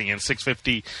Beach texting in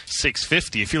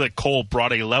 650-650. I feel like Cole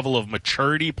brought a level of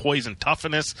maturity, poise, and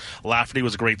toughness. Lafferty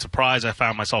was a great surprise. I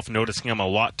found myself noticing him a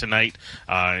lot tonight.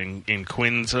 In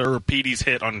Quinn's or Petey's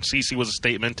hit on Cece was a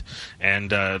statement,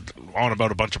 and on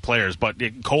about a bunch of players. But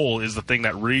Cole is the thing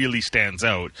that really stands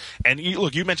out. And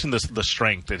you mentioned the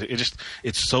strength.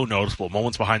 It's so noticeable.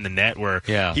 Moments behind the net where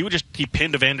he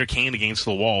pinned Evander Kane against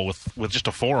the wall with just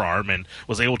a forearm and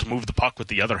was able to move the puck with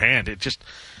the other hand. It just,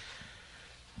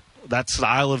 that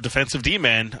style of defensive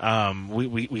D-man,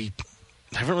 we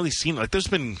haven't really seen. Like, there's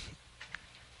been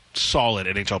solid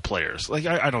NHL players. Like,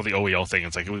 I know the OEL thing.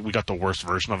 It's like we got the worst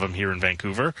version of him here in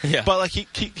Vancouver. Yeah. But like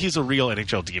he's a real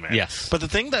NHL D-man. Yes. But the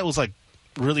thing that was like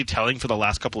really telling for the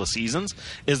last couple of seasons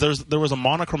is there was a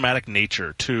monochromatic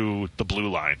nature to the blue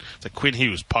line. It's like Quinn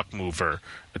Hughes, puck mover.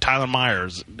 Tyler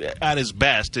Myers, at his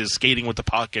best, is skating with the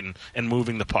puck and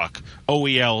moving the puck.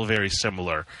 OEL, very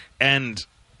similar. And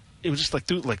it was just like,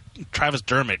 dude, like Travis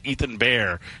Dermott, Ethan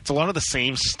Bear. It's a lot of the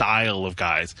same style of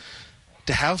guys.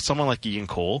 To have someone like Ian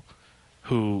Cole,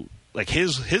 who, like,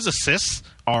 his assists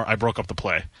are, I broke up the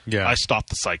play. Yeah. I stopped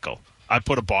the cycle. I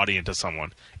put a body into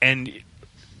someone. And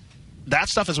that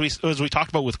stuff, as we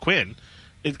talked about with Quinn,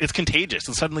 it's contagious.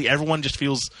 And suddenly everyone just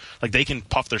feels like they can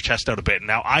puff their chest out a bit. And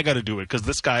now I got to do it because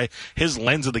this guy, his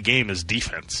lens of the game is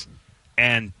defense.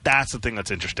 And that's the thing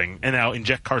that's interesting. And now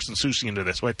inject Carson Soucy into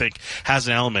this, who I think has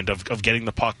an element of getting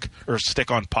the puck or stick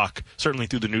on puck, certainly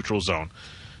through the neutral zone.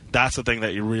 That's the thing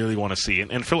that you really want to see.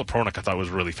 And Philip Hronek, I thought, was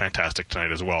really fantastic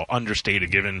tonight as well. Understated,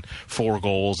 given 4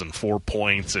 goals and 4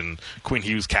 points and Quinn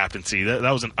Hughes' captaincy. That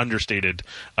was an understated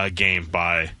game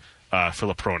by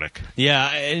Philip Hronik. Yeah,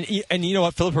 and you know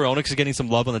what? Philip Hronik is getting some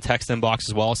love on the text inbox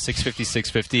as well.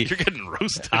 650. You're getting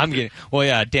roasted. I'm getting. Well,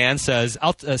 yeah. Dan says,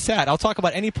 I'll talk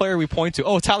about any player we point to.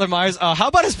 Oh, Tyler Myers. How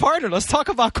about his partner? Let's talk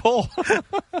about Cole.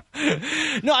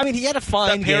 No, I mean he had a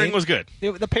fine. That pairing game. was good.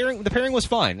 The pairing was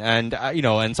fine, and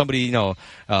and somebody Ron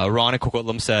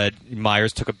Coquitlam said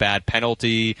Myers took a bad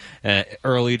penalty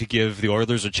early to give the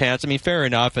Oilers a chance. I mean, fair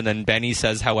enough. And then Benny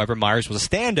says, however, Myers was a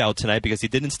standout tonight because he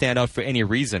didn't stand out for any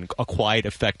reason. A quiet,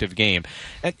 effective game.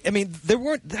 And I mean, there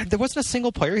wasn't a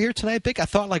single player here tonight, Big, I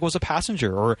thought was a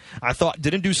passenger, or I thought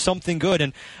didn't do something good.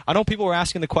 And I know people were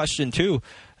asking the question too,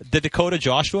 did Dakota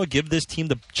Joshua give this team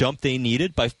the jump they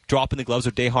needed by dropping the gloves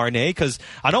of Desharnais? Because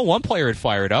I know one player had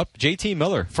fired up, JT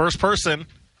Miller. First person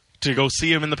to go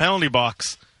see him in the penalty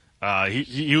box.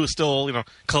 He was still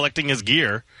collecting his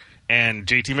gear, and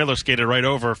JT Miller skated right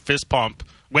over, fist pump,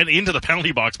 went into the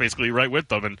penalty box basically right with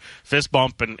them, and fist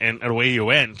bump, and away he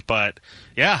went. But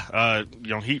yeah,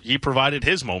 he provided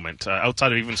his moment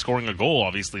outside of even scoring a goal,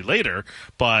 obviously later.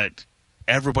 But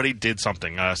everybody did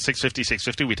something.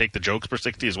 650. We take the jokes per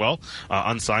 60 as well.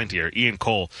 Unsigned here, Ian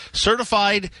Cole,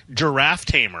 certified giraffe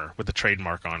tamer with the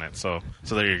trademark on it. So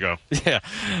there you go. Yeah,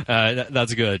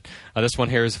 that's good. This one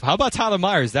here is, how about Tyler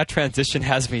Myers? That transition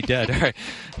has me dead. All right,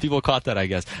 people caught that, I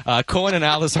guess. Cohen and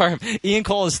Alice Arm. Ian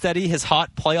Cole is steady. His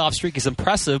hot playoff streak is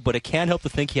impressive, but it can't help to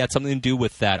think he had something to do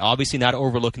with that. Obviously, not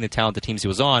overlooking the talent the teams he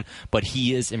was on, but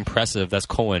he is impressive. That's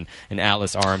Cohen and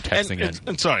Alice Arm texting in.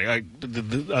 And sorry,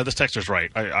 this texter's right.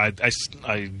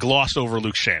 I glossed over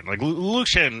Luke Shen. Luke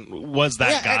Shen was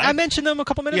that guy. I mentioned him a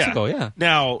couple minutes ago. Yeah.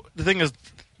 Now the thing is,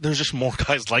 there's just more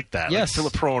guys like that. Yes.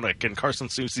 Philip Hronik and Carson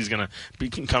Soucy's going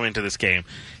to come into this game.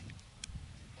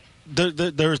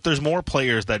 There's more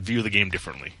players that view the game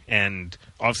differently, and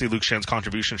obviously Luke Shen's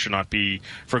contribution should not be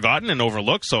forgotten and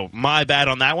overlooked. So my bad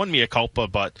on that one, mea culpa.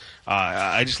 But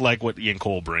I just like what Ian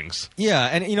Cole brings. Yeah,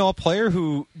 and a player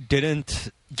who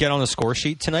didn't get on the score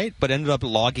sheet tonight, but ended up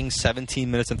logging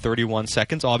 17 minutes and 31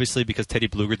 seconds, obviously because Teddy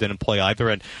Bluger didn't play either,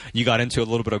 and you got into a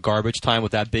little bit of garbage time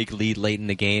with that big lead late in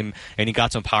the game, and he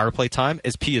got some power play time,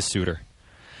 is Pius Suter.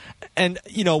 And,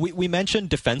 we mentioned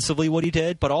defensively what he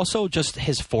did, but also just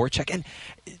his forecheck, and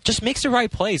just makes the right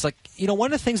plays.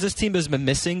 One of the things this team has been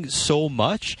missing so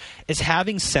much is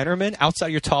having centermen outside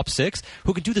your top six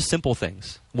who can do the simple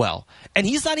things well. And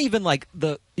he's not even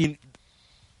the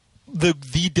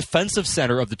defensive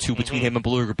center of the two between him and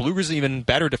Bluger. Bluger's even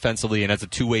better defensively and as a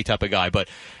two-way type of guy. But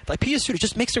Pius Suter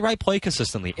just makes the right play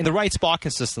consistently, in the right spot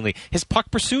consistently. His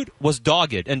puck pursuit was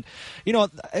dogged. And,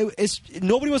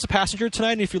 nobody was a passenger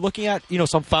tonight. And if you're looking at,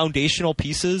 some foundational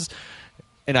pieces,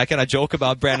 and I kind of joke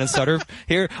about Brandon Sutter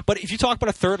here, but if you talk about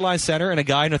a third-line center and a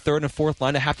guy in a third and fourth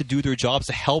line that have to do their jobs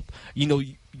to help,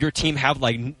 your team have,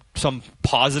 some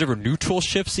positive or neutral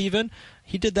shifts even,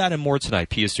 he did that and more tonight.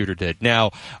 Pius Suter did.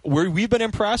 Now, we've been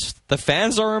impressed. The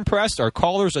fans are impressed. Our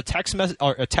callers, our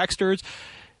texters.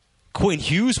 Quinn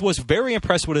Hughes was very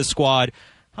impressed with his squad.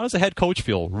 How does the head coach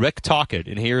feel? Rick Tocchet,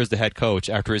 and here is the head coach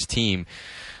after his team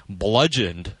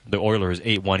bludgeoned the Oilers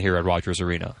 8-1 here at Rogers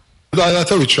Arena. I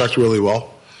thought we checked really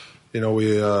well.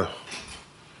 We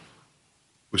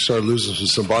started losing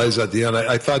some bodies at the end.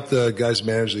 I thought the guys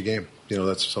managed the game.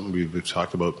 That's something we've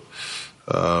talked about.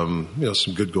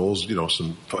 Some good goals,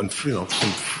 some fun,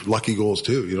 some lucky goals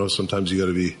too. Sometimes you got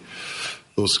to be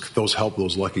those help,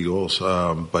 those lucky goals.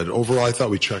 But overall, I thought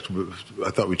we checked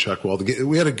well.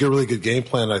 We had a really good game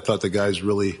plan. I thought the guys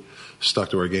really stuck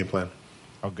to our game plan.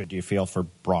 How good do you feel for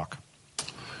Brock?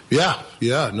 Yeah.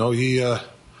 No,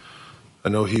 I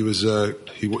know he was.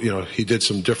 He did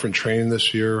some different training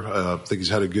this year. I think he's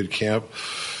had a good camp,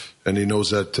 and he knows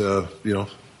that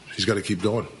he's got to keep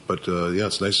going. But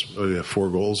it's nice. 4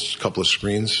 goals, a couple of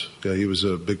screens. Yeah, he was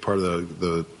a big part of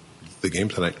the game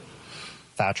tonight.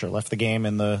 Thatcher left the game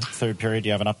in the third period. Do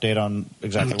you have an update on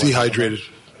exactly what dehydrated?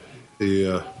 He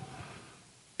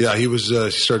was. He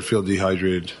started to feel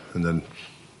dehydrated, and then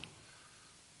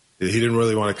he didn't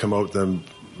really want to come out. Then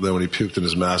when he puked in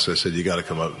his mask, I said, "You got to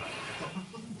come out."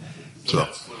 So,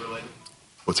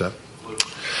 what's that?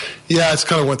 Yeah, it's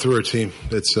kind of went through our team.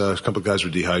 It's a couple of guys were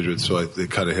dehydrated, so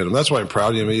it kind of hit him. That's why I'm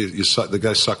proud of him. The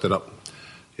guy sucked it up.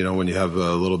 When you have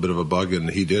a little bit of a bug, and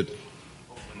he did.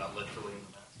 Hopefully not literally in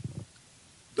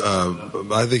the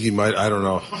mask. I think he might. I don't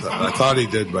know. I thought he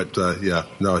did, but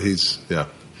he's.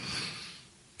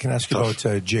 Can I ask you about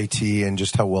JT and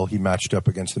just how well he matched up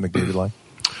against the McDavid line?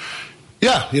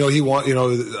 Yeah, he won.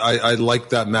 I liked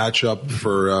that matchup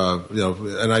for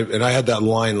and I had that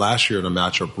line last year in a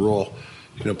matchup role.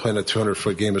 Playing a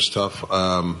 200-foot game is tough.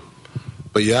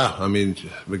 But yeah,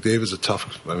 McDavid's a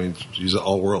tough. He's an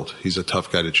all-world. He's a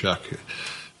tough guy to check.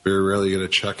 very rarely going to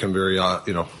check him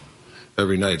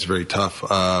every night. It's very tough.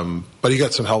 But he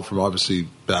got some help from obviously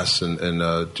Bess and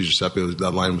DiGiuseppe.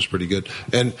 That line was pretty good.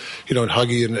 And, and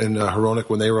Huggy and Hronek,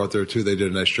 when they were out there too, they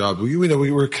did a nice job. We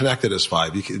were connected as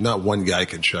five. Not one guy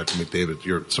can check McDavid.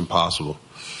 It's impossible.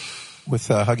 With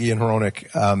Huggy and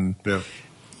Hronek,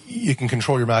 you can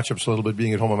control your matchups a little bit.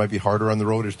 Being at home, it might be harder on the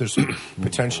road. Is there some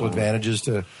potential advantages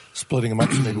to splitting them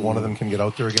up so maybe one of them can get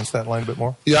out there against that line a bit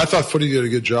more? Yeah, I thought Footy did a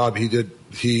good job. He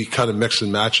kind of mixed and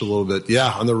matched a little bit.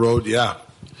 Yeah, on the road, I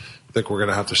think we're going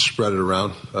to have to spread it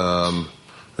around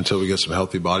until we get some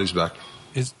healthy bodies back.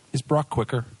 Is Brock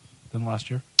quicker than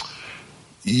last year?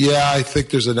 Yeah, I think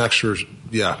there's an extra.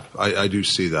 Yeah, I do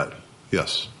see that.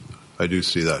 Yes, I do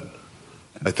see that.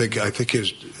 I think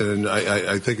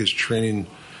his training.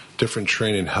 Different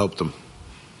training helped them.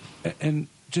 And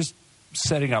just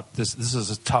setting up this is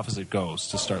as tough as it goes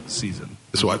to start the season.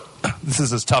 It's what? This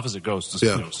is as tough as it goes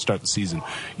to start the season.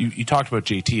 You talked about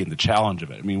JT and the challenge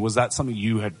of it. I mean, was that something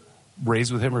you had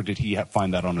raised with him, or did he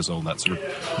find that on his own, that sort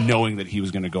of knowing that he was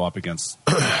going to go up against?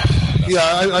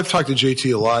 I've talked to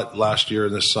JT a lot last year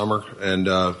and this summer,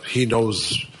 and he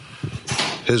knows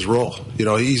his role. He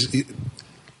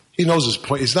knows his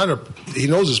point. He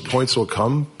knows his points will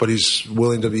come, but he's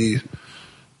willing to be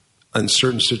in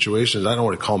certain situations. I don't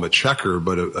want to call him a checker,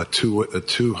 but a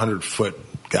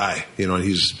 200-foot guy. And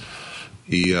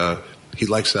he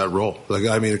likes that role.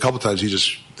 A couple of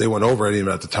times they went over. I didn't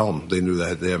even have to tell him. They knew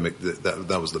that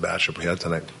that was the matchup we had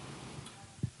tonight.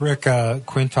 Rick,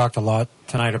 Quinn talked a lot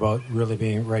tonight about really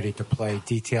being ready to play,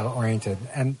 detail-oriented.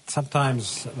 And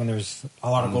sometimes when there's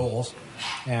a lot of goals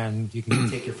and you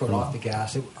can take your foot off the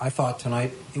gas, I thought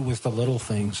tonight it was the little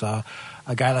things. A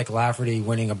guy like Lafferty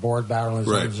winning a board battle in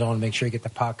his own zone, make sure you get the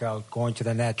puck out, going to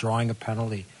the net, drawing a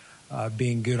penalty,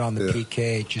 being good on the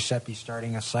PK, Giuseppe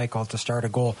starting a cycle to start a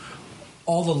goal.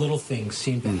 All the little things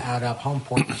seem to add up. How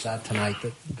important is that tonight?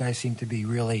 That you guys seem to be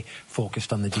really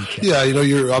focused on the details. Yeah,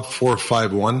 you're up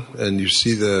 4-5-1, and you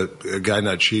see the guy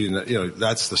not cheating.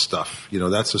 That's the stuff.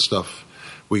 That's the stuff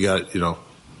we got. You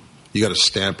got to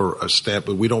stamp,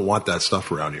 but we don't want that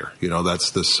stuff around here.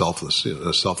 That's the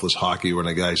selfless hockey when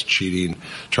a guy's cheating,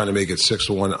 trying to make it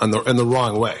 6-1 in the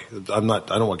wrong way. I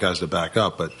don't want guys to back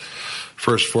up, but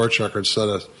first forechecker instead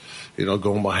of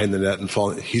going behind the net and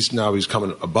falling. He's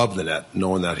coming above the net,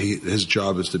 knowing that his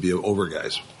job is to be over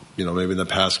guys. Maybe in the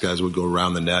past guys would go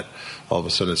around the net. All of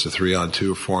a sudden it's a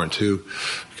 3-on-2 or 4-on-2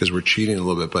 because we're cheating a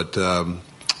little bit. But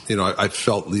I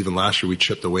felt leaving last year we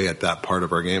chipped away at that part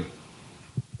of our game.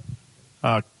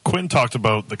 Quinn talked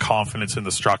about the confidence in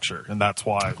the structure, and that's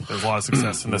why there's a lot of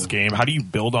success in this game. How do you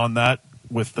build on that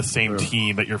with the same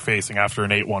team that you're facing after an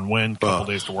 8-1 win, a couple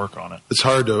days to work on it? It's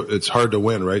hard to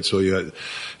win, right? So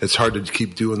it's hard to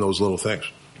keep doing those little things,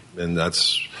 and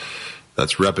that's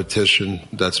repetition,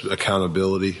 that's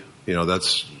accountability.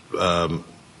 That's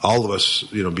all of us,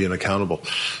 being accountable,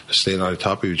 staying on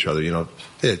top of each other.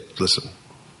 Hey, listen,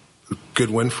 good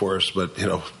win for us, but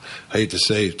I hate to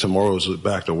say tomorrow's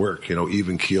back to work.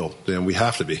 Even keel, and we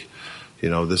have to be.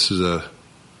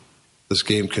 This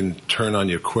game can turn on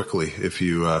you quickly if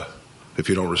you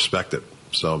don't respect it.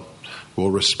 So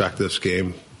we'll respect this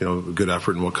game. Good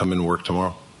effort, and we'll come in and work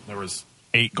tomorrow. There was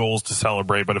 8 goals to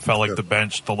celebrate, but it felt like the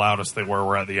bench, the loudest they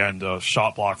were at the end. A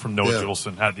shot block from Noah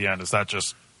Juleson at the end. Is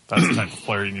that's the type of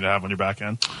player you need to have on your back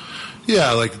end?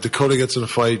 Yeah, like Dakota gets in a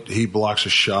fight, he blocks a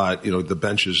shot. The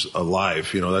bench is alive.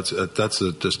 That's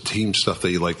just team stuff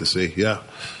that you like to see. Yeah,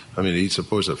 he eats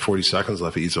 40 seconds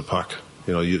left. He eats a puck.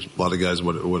 A lot of guys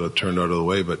would have turned out of the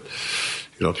way, but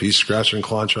if he's scratching and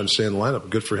clawing trying to stay in the lineup,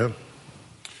 good for him.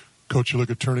 Coach, you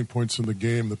look at turning points in the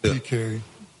game. The PK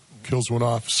kills one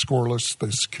off, scoreless.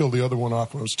 They kill the other one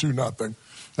off when it was 2-0.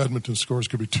 Edmonton scores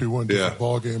could be 2-1 different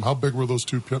ball game. How big were those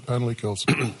 2 penalty kills?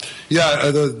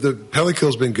 The penalty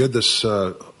kill's been good this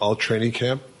all training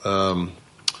camp.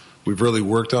 We've really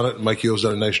worked on it. Mike Yo's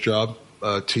done a nice job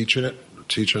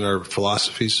teaching our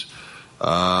philosophies.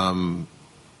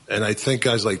 And I think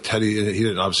guys like Teddy, he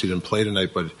didn't play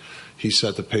tonight, but he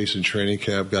set the pace in training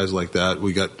camp. Guys like that,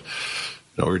 we got,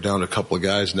 we're down a couple of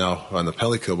guys now on the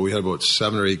penalty kill, but we had about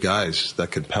 7 or 8 guys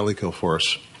that can penalty kill for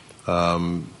us.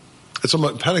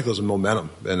 Penalty kill is a momentum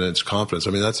and it's confidence.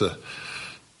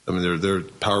 Their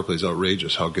power play is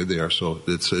outrageous how good they are. So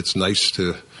it's nice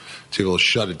to be able to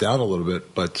shut it down a little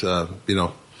bit, but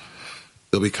they'll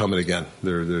be coming again.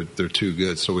 They're too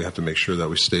good, so we have to make sure that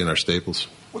we stay in our staples.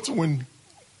 What's a win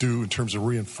do in terms of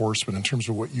reinforcement, in terms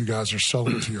of what you guys are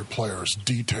selling to your players,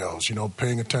 details,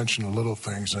 paying attention to little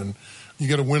things? And you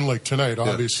get a win like tonight,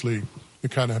 obviously,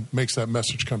 it kind of makes that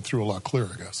message come through a lot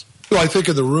clearer, I guess. I think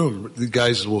in the room, the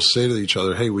guys will say to each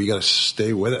other, "Hey, we got to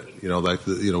stay with it."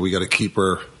 We got to keep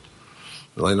our.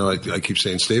 Well, I know I keep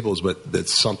saying staples, but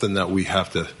that's something that we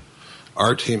have to.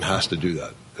 Our team has to do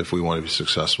that if we want to be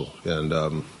successful,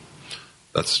 and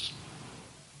that's.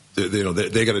 They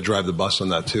got to drive the bus on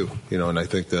that too, and I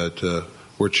think that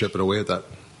we're chipping away at that.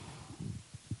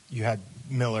 You had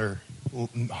Miller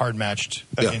hard matched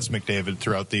against McDavid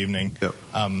throughout the evening. Yep.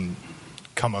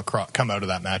 Come out of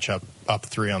that matchup up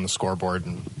 3 on the scoreboard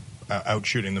and out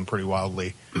shooting them pretty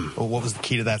wildly. But what was the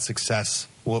key to that success?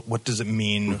 What does it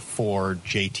mean for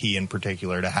JT in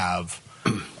particular to have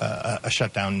a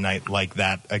shutdown night like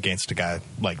that against a guy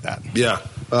like that? Yeah,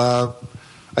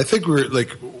 I think we're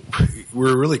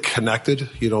really connected.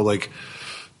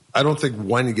 I don't think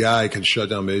one guy can shut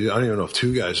down. Maybe I don't even know if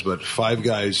 2 guys, but 5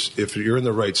 guys. If you're in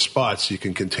the right spots, you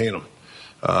can contain them.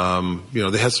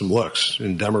 They had some looks,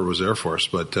 and Demmer was there for us,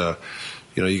 but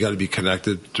you got to be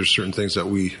connected. There's certain things that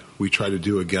we try to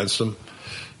do against them.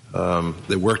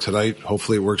 They work tonight.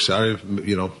 Hopefully, it works Saturday.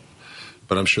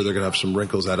 But I'm sure they're going to have some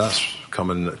wrinkles at us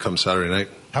come Saturday night.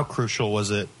 How crucial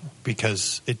was it?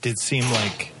 Because it did seem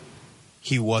like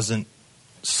he wasn't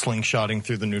slingshotting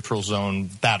through the neutral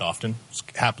zone that often.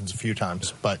 It happens a few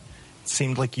times, but it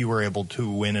seemed like you were able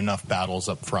to win enough battles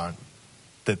up front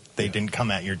that they didn't come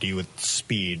at your D with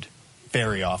speed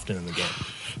very often in the game.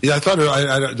 Yeah, I thought.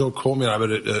 I don't quote me on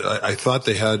it, but I thought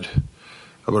they had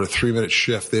about a 3-minute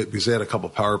shift because they had a couple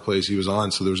power plays he was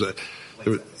on. So there was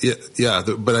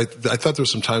but I thought there were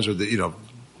some times where they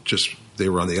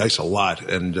were on the ice a lot,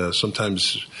 and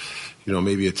sometimes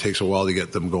maybe it takes a while to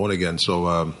get them going again.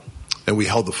 So and we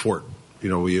held the fort.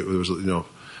 It was it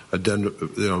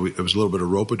was a little bit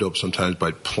of rope-a-dope sometimes by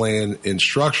playing in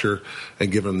structure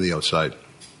and giving them the outside.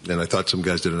 And I thought some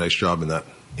guys did a nice job in that.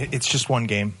 It's just one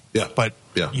game. Yeah. But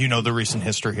the recent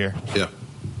history here. Yeah.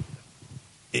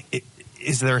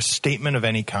 Is there a statement of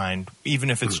any kind, even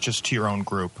if it's just to your own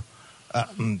group,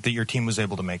 that your team was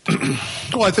able to make?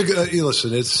 Well, I think,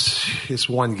 listen, it's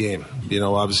one game.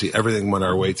 Obviously everything went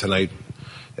our way tonight,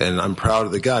 and I'm proud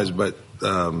of the guys, but,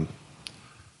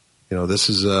 this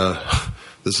is a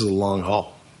long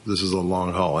haul. This is a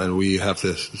long haul, and we have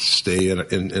to stay in our.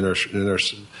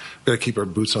 We got to keep our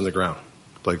boots on the ground,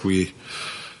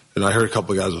 And I heard a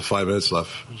couple of guys with 5 minutes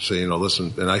left say,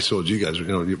 listen. And I told you guys,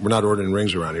 we're not ordering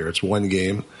rings around here. It's one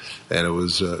game, and it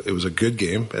was a good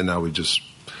game. And now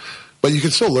but you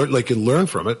can still learn. You learn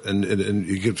from it, and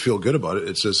you can feel good about it.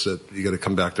 It's just that you got to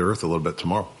come back to earth a little bit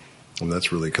tomorrow, and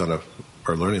that's really kind of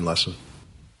our learning lesson.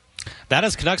 That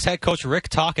is Canucks head coach Rick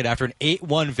Tocchet after an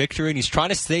 8-1 victory, and he's trying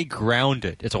to stay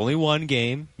grounded. It's only one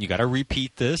game. You got to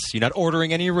repeat this. You're not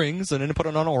ordering any rings and then put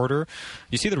it on order.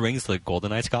 You see the rings the Golden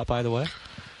Knights got, by the way?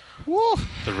 Woo.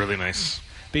 They're really nice.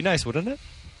 Be nice, wouldn't it?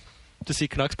 To see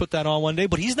Canucks put that on one day,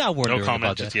 but he's not worried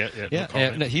about that.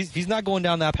 Yeah, no, he's not going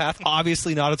down that path.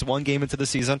 Obviously not. It's one game into the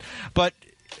season, but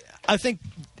I think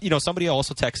somebody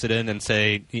also texted in and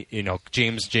say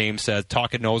James said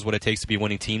Tocchet knows what it takes to be a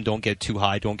winning team. Don't get too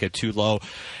high, don't get too low,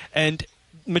 and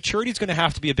maturity is going to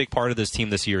have to be a big part of this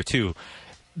team this year too.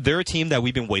 They're a team that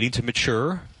we've been waiting to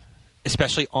mature,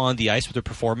 especially on the ice with their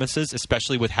performances,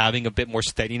 especially with having a bit more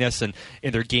steadiness in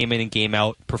their game in and game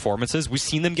out performances. We've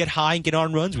seen them get high and get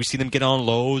on runs. We've seen them get on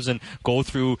lows and go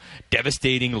through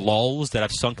devastating lulls that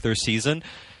have sunk their season.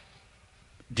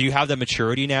 Do you have that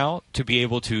maturity now to be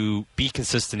able to be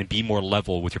consistent and be more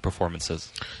level with your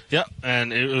performances? Yeah,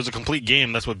 and it was a complete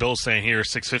game. That's what Bill's saying here,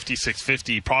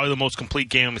 650. Probably the most complete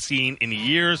game I've seen in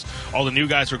years. All the new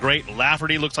guys were great.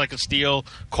 Lafferty looks like a steal.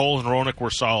 Cole and Hronek were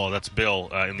solid. That's Bill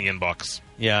in the inbox.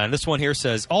 Yeah, and this one here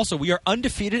says, also, we are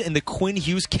undefeated in the Quinn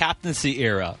Hughes captaincy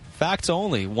era. Facts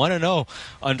only, 1-0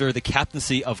 under the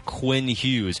captaincy of Quinn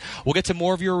Hughes. We'll get to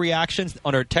more of your reactions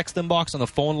on our text inbox, on the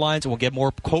phone lines, and we'll get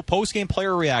more post-game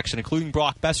player reaction, including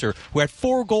Brock Boeser, who had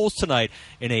 4 goals tonight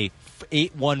in a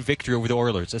 8-1 victory over the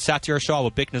Oilers. It's Satyar Shah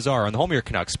with Bick Nazar on the Home of Your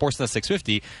Canucks, Sportsnet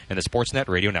 650, and the Sportsnet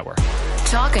Radio Network.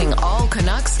 Talking all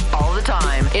Canucks all the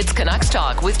time. It's Canucks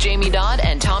Talk with Jamie Dodd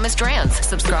and Thomas Drance.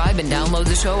 Subscribe and download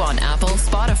the show on Apple,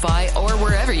 Spotify, or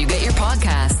wherever you get your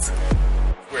podcasts.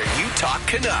 Where you talk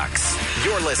Canucks.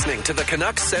 You're listening to the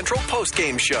Canucks Central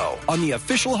Postgame Show on the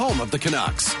official home of the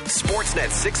Canucks,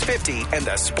 Sportsnet 650 and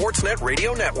the Sportsnet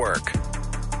Radio Network.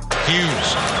 Hughes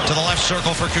to the left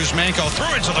circle for Kuzmenko.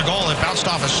 Threw it to the goal. It bounced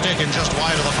off a stick and just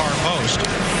wide of the far post.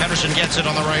 Henderson gets it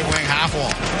on the right wing half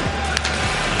wall.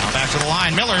 Now back to the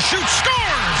line. Miller shoots,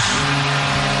 scores!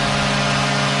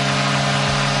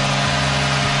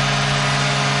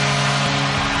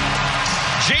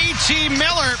 JT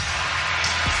Miller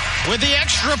with the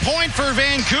extra point for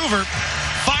Vancouver.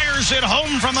 Fires fires it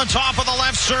home from the top of the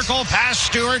left circle past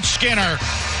Stuart Skinner.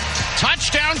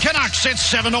 Touchdown Canucks.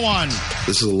 It's 7-1.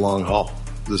 This is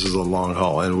a long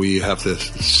haul. And we have to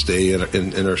stay in our.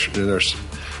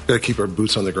 Got to keep our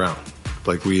boots on the ground,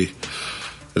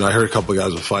 And I heard a couple of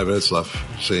guys with 5 minutes left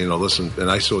say, listen. And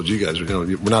I told you guys,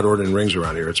 we're not ordering rings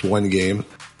around here. It's one game.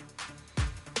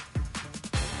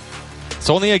 It's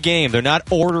only a game. They're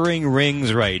not ordering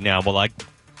rings right now. But like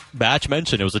Batch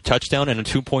mentioned, it was a touchdown and a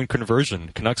 2-point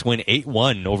conversion. Canucks win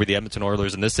 8-1 over the Edmonton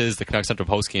Oilers, and this is the Canucks Central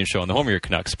postgame show on the home of your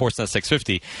Canucks, Sportsnet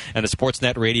 650, and the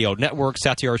Sportsnet Radio Network.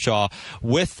 Satyar Shah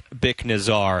with Bick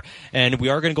Nazar. And we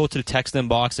are going to go to the text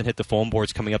inbox and hit the phone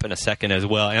boards coming up in a second as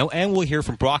well. And we'll hear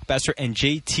from Brock Boeser and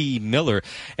JT Miller.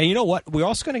 And you know what? We're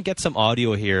also going to get some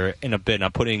audio here in a bit. And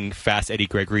I'm putting Fast Eddie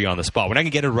Gregory on the spot. We're not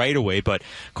going to get it right away, but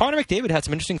Connor McDavid had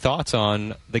some interesting thoughts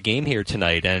on the game here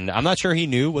tonight. And I'm not sure he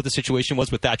knew what the situation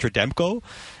was with that Demko,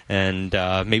 and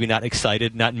maybe not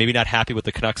excited, maybe not happy with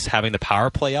the Canucks having the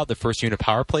power play out, the first unit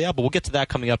power play out, but we'll get to that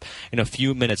coming up in a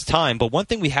few minutes' time. But one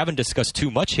thing we haven't discussed too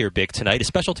much here, Big, tonight is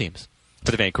special teams for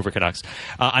the Vancouver Canucks.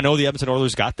 I know the Edmonton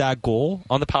Oilers got that goal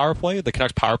on the power play. The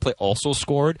Canucks power play also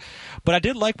scored, but I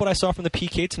did like what I saw from the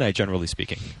PK tonight, generally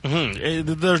speaking.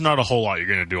 Mm-hmm. There's not a whole lot you're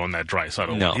going to do on that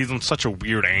Draisaitl. No. He's in such a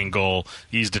weird angle.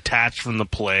 He's detached from the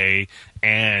play,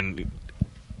 and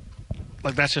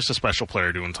that's just a special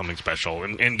player doing something special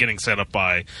and getting set up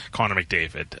by Connor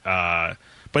McDavid.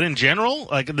 But in general,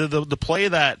 the play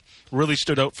that really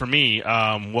stood out for me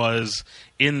was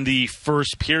in the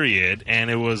first period, and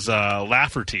it was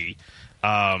Lafferty.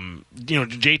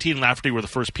 JT and Lafferty were the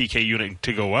first PK unit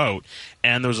to go out,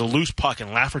 and there was a loose puck,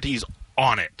 and Lafferty's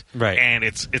on it. Right. And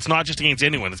it's not just against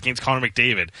anyone; it's against Connor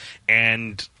McDavid.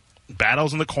 And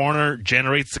battles in the corner,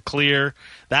 generates the clear.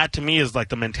 That, to me, is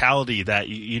the mentality that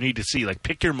you need to see.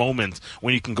 Pick your moments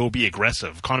when you can go be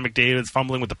aggressive. Connor McDavid's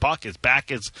fumbling with the puck. His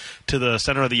back is to the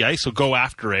center of the ice, so go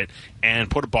after it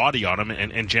and put a body on him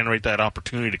and generate that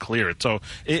opportunity to clear it. So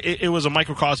it was a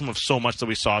microcosm of so much that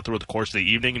we saw throughout the course of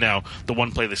the evening. Now, the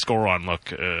one play they score on,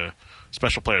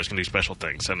 special players can do special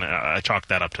things, and I chalk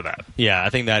that up to that. Yeah, I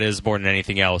think that is more than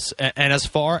anything else. And as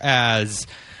far as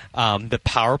the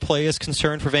power play is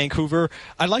concerned for Vancouver,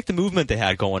 I like the movement they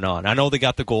had going on. I know they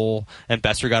got the goal, and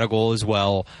Boeser got a goal as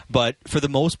well, but for the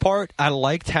most part, I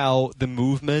liked how the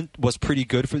movement was pretty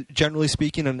good, for generally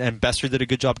speaking, and Boeser did a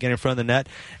good job getting in front of the net.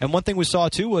 And one thing we saw,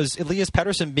 too, was Elias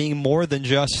Pettersson being more than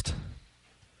just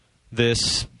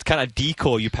this kind of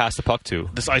decoy you pass the puck to.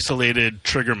 This isolated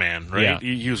trigger man, right? Yeah.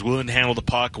 He was willing to handle the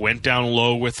puck, went down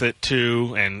low with it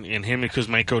too, and him and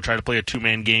Kuzmenko try to play a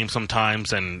two-man game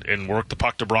sometimes and work the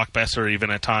puck to Brock Boeser even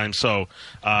at times. So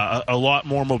a lot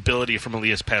more mobility from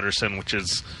Elias Pettersson, which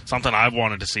is something I've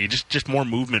wanted to see. Just more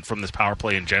movement from this power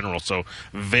play in general. So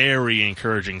very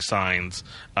encouraging signs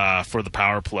for the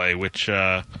power play, which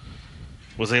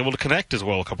was able to connect as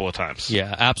well a couple of times.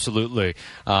 Yeah, absolutely.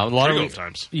 Trio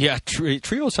times. Yeah,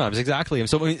 trio times, exactly.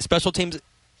 So special teams,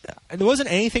 there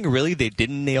wasn't anything really they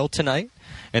didn't nail tonight.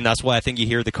 And that's why I think you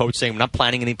hear the coach saying, we're not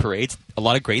planning any parades. A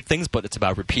lot of great things, but it's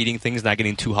about repeating things, not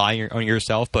getting too high on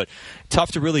yourself. But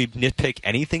tough to really nitpick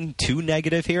anything too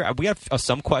negative here. We have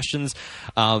some questions.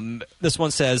 This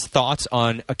one says, thoughts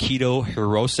on Akito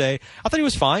Hirose. I thought he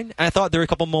was fine. And I thought there were a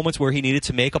couple moments where he needed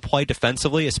to make a play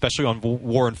defensively, especially on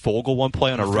Warren Fogle one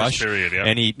play on a rush. Period, yeah.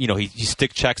 And he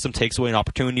stick checks him, takes away an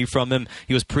opportunity from him.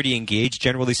 He was pretty engaged,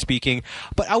 generally speaking.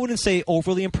 But I wouldn't say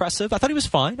overly impressive. I thought he was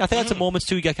fine. I think had some moments,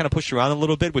 too, he got kind of pushed around a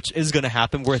little bit, which is going to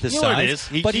happen with his size.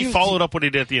 But he followed up what he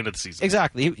did at the end of the season.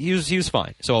 Exactly. He was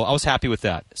fine. So I was happy with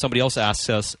that. Somebody else asks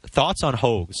us, thoughts on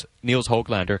Hogs, Niels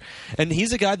Höglander. And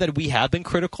he's a guy that we have been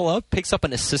critical of. Picks up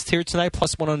an assist here tonight,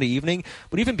 +1 on the evening.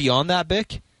 But even beyond that,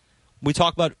 Bick, we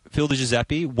talk about Phil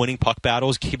DiGiuseppe winning puck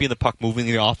battles, keeping the puck moving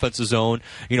in the offensive zone,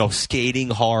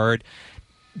 skating hard,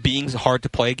 being hard to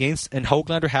play against. And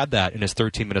Höglander had that in his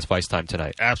 13 minutes of ice time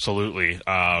tonight. Absolutely.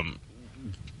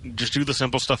 Just do the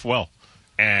simple stuff well.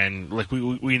 And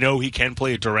we know he can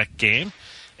play a direct game,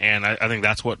 and I think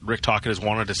that's what Rick Tocchet has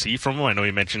wanted to see from him. I know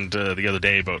he mentioned the other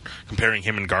day about comparing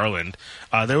him and Garland.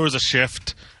 There was a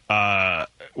shift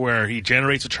where he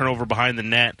generates a turnover behind the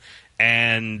net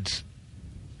and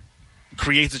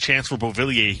creates a chance for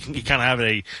Beauvillier. He kind of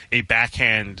have a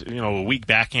backhand, a weak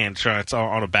backhand shot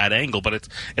on a bad angle, but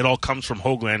it all comes from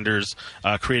Höglander's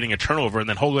creating a turnover, and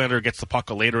then Höglander gets the puck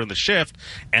later in the shift,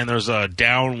 and there's a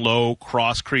down low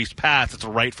cross crease pass. It's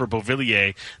right for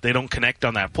Beauvillier. They don't connect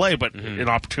on that play, but an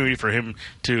opportunity for him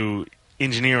to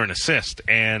engineer and assist,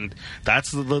 and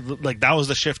that's that was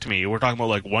the shift to me. We're talking about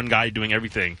like one guy doing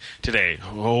everything today.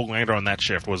 Hoglander on that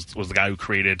shift was the guy who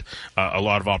created a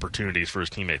lot of opportunities for his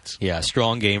teammates. Yeah,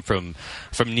 strong game from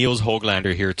Niels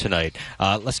Hoglander here tonight.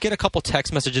 Let's get a couple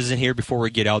text messages in here before we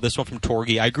get out. This one from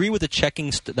Torgi. I agree with the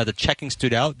checking that the checking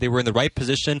stood out. They were in the right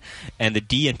position, and the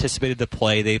D anticipated the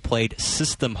play. They played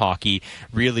system hockey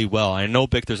really well. I know,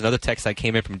 Bick, there's another text that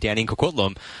came in from Danny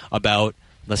Coquitlam about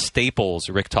the staples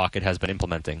Rick Tocchet has been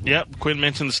implementing. Yep, Quinn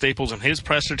mentioned the staples in his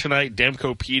presser tonight.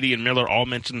 Demko, Petey, and Miller all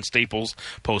mentioned staples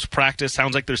post-practice.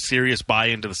 Sounds like there's serious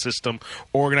buy-in to the system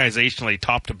organizationally,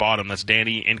 top to bottom. That's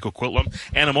Danny and Coquitlam.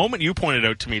 And a moment you pointed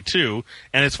out to me, too,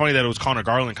 and it's funny that it was Connor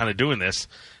Garland kind of doing this,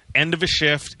 end of a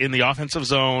shift in the offensive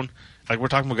zone. Like, we're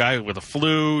talking about a guy with a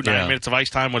flu, 9 minutes of ice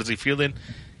time. What is he feeling?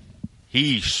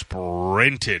 He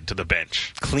sprinted to the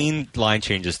bench. Clean line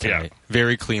changes tonight.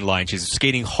 Very clean line changes.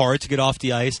 Skating hard to get off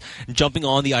the ice, jumping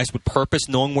on the ice with purpose,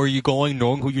 knowing where you're going,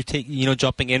 knowing who you're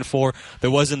jumping in for.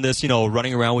 There wasn't this,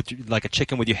 running around with like a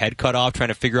chicken with your head cut off, trying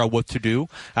to figure out what to do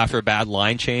after a bad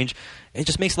line change. It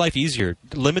just makes life easier.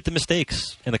 Limit the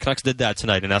mistakes. And the Canucks did that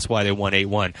tonight, and that's why they won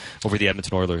 8-1 over the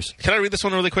Edmonton Oilers. Can I read this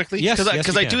one really quickly? Yes,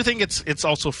 Because I do think it's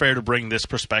also fair to bring this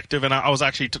perspective. And I was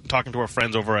actually talking to our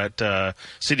friends over at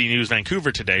City News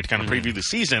Vancouver today to kind of preview the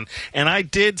season. And I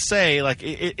did say, like,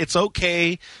 it's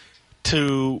okay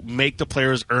to make the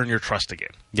players earn your trust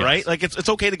again, right? Like, it's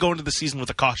okay to go into the season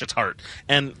with a cautious heart.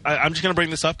 And I'm just going to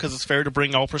bring this up because it's fair to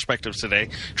bring all perspectives today.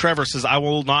 Trevor says, I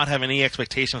will not have any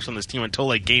expectations from this team until,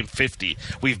 like, game 50.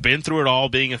 We've been through it all,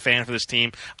 being a fan for this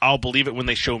team. I'll believe it when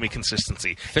they show me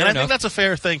consistency. Fair and enough. I think that's a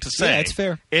fair thing to say. Yeah, it's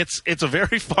fair. It's a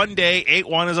very fun day.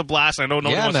 8-1 is a blast. I know no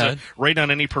one wants to rain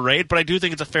on any parade, but I do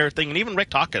think it's a fair thing. And even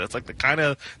Rick Tocchet, it's like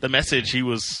the message he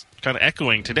was kind of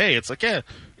echoing today. It's like,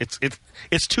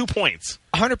 it's 2 points.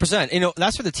 100%.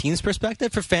 That's for the team's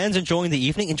perspective. For fans enjoying the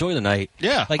evening, enjoy the night.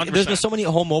 Yeah, like 100%. There's been so many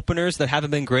home openers that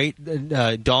haven't been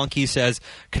great. Donkey says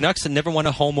Canucks have never won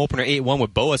a home opener 8-1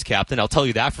 with Bo as captain. I'll tell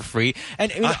you that for free.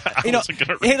 And hey,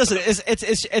 listen,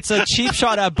 it's a cheap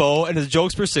shot at Bo, and it's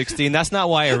jokes per 60, and that's not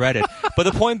why I read it. But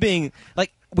the point being,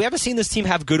 like, we haven't seen this team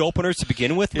have good openers to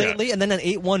begin with lately, and then an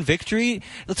 8-1 victory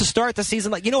to start the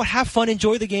season. Like, have fun,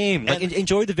 enjoy the game, like,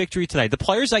 enjoy the victory tonight. The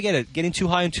players, I get it, getting too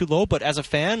high and too low, but as a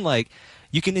fan, like,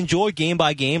 you can enjoy game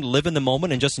by game, live in the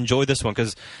moment, and just enjoy this one,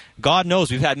 because God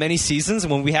knows we've had many seasons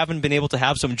when we haven't been able to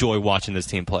have some joy watching this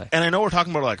team play. And I know we're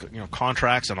talking about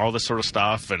contracts and all this sort of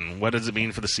stuff, and what does it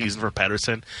mean for the season for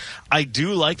Pettersson. I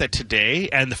do like that today,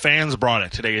 and the fans brought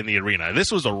it today in the arena.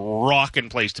 This was a rocking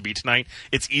place to be tonight.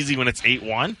 It's easy when it's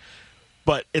 8-1,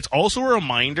 but it's also a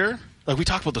reminder. Like, we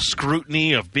talked about the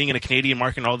scrutiny of being in a Canadian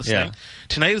market and all this thing.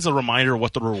 Tonight is a reminder of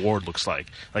what the reward looks like.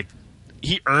 Like,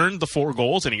 he earned the 4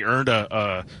 goals, and he earned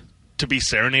to be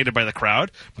serenaded by the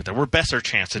crowd, but there were Boeser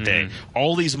chants today.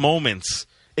 All these moments,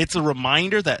 it's a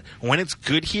reminder that when it's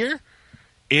good here,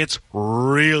 it's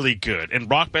really good. And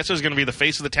Brock Boeser is going to be the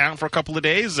face of the town for a couple of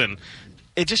days, and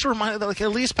it just reminded, like,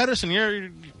 Elias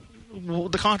Pettersson,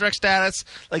 the contract status,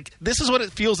 like, this is what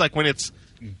it feels like when it's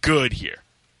good here.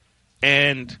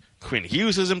 And Quinn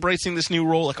Hughes is embracing this new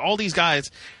role. Like, all these guys,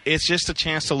 it's just a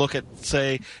chance to look at,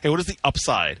 say, hey, what does the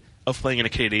upside of playing in a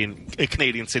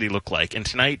Canadian city look like? And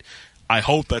tonight, I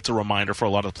hope that's a reminder for a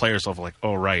lot of the players of, like,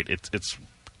 oh, right,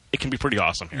 it can be pretty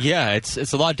awesome here. Yeah,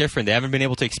 it's a lot different. They haven't been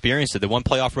able to experience it. The one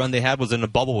playoff run they had was in a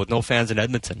bubble with no fans in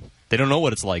Edmonton. They don't know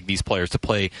what it's like, these players, to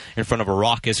play in front of a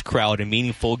raucous crowd in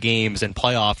meaningful games and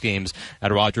playoff games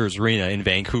at Rogers Arena in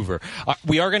Vancouver.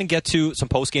 We are going to get to some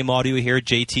post-game audio here.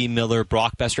 JT Miller,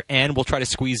 Brock Boeser, and we'll try to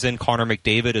squeeze in Connor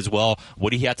McDavid as well.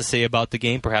 What he had to say about the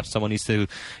game. Perhaps someone needs to,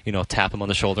 tap him on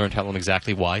the shoulder and tell him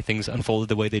exactly why things unfolded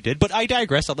the way they did. But I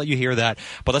digress. I'll let you hear that.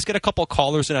 But let's get a couple of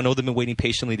callers in. I know they've been waiting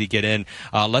patiently to get in.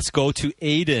 Let's go to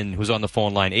Aiden, who's on the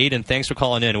phone line. Aiden, thanks for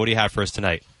calling in. What do you have for us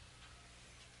tonight?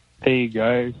 Hey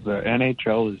guys, the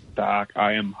NHL is back.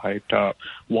 I am hyped up.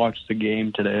 Watched the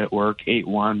game today at work.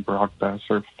 8-1, Brock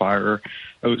Boeser, fire.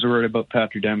 I was worried about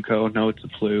Patrick Demko. No, it's a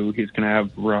flu. He's going to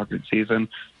have a rocket season.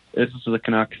 This is the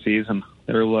Canucks season.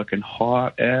 They're looking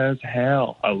hot as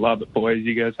hell. I love it, boys.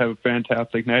 You guys have a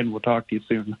fantastic night, and we'll talk to you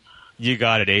soon. You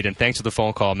got it, Aiden. Thanks for the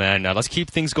phone call, man. Now, let's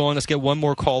keep things going. Let's get one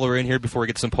more caller in here before we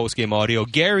get to some post-game audio.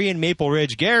 Gary in Maple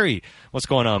Ridge. Gary, what's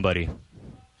going on, buddy?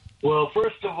 Well,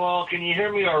 first of all, can you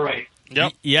hear me all right?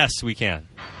 Yep. Yes, we can.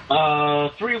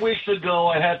 3 weeks ago,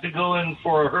 I had to go in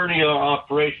for a hernia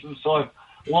operation, so I'm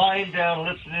lying down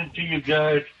listening to you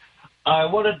guys. I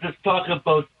wanted to talk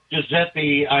about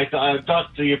Giuseppe. I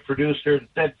talked to your producer and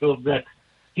said to him that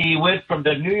he went from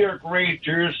the New York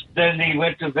Rangers, then he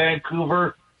went to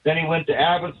Vancouver, then he went to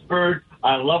Abbotsford.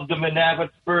 I loved him in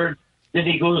Abbotsford. Then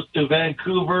he goes to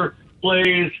Vancouver,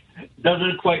 plays,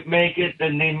 doesn't quite make it.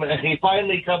 Then he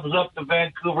finally comes up to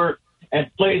Vancouver and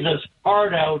plays his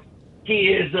heart out.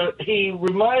 He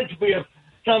reminds me of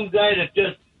some guy that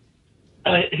just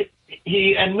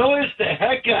he annoys the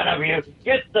heck out of you,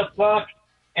 gets the puck,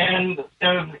 and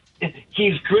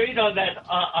he's great on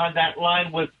that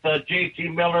line with J.T.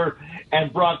 Miller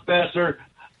and Brock Boeser.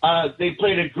 They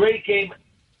played a great game,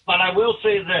 but I will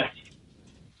say this: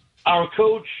 our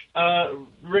coach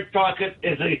Rick Tocchet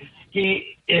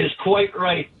he is quite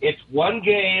right. It's one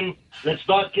game. Let's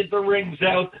not get the rings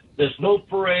out. There's no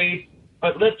parade,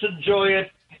 but let's enjoy it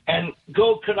and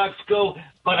go Canucks go.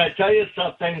 But I tell you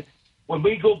something. When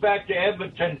we go back to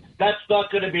Edmonton, that's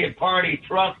not going to be a party.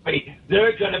 Trust me.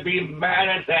 They're going to be mad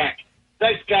as heck.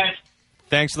 Thanks, guys.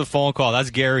 Thanks for the phone call. That's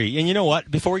Gary. And you know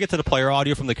what? Before we get to the player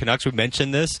audio from the Canucks, we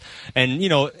mentioned this. And, you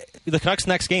know, the Canucks'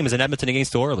 next game is in Edmonton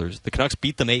against the Oilers. The Canucks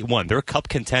beat them 8-1. They're a cup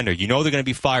contender. You know they're going to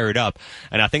be fired up.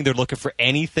 And I think they're looking for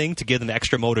anything to give them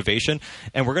extra motivation.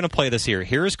 And we're going to play this here.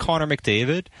 Here's Connor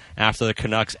McDavid after the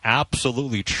Canucks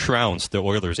absolutely trounced the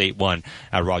Oilers 8-1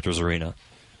 at Rogers Arena.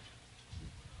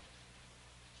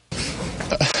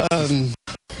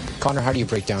 Connor, how do you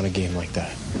break down a game like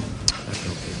that?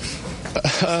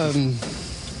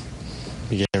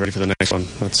 We get ready for the next one.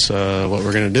 That's what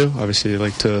we're going to do. Obviously,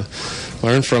 like to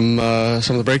learn from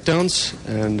some of the breakdowns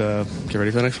and get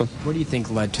ready for the next one. What do you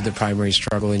think led to the primary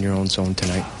struggle in your own zone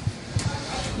tonight?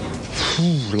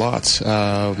 Lots.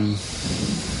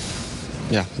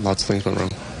 Lots of things went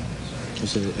wrong.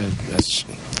 Is it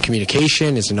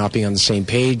communication? Is it not being on the same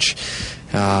page?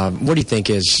 What do you think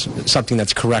is something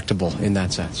that's correctable in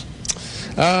that sense?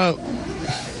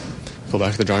 Go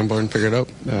back to the drawing board and figure it out.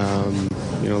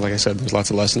 Like I said, there's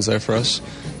lots of lessons there for us.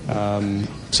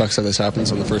 Sucks that this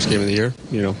happens on the first game of the year.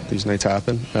 You know, these nights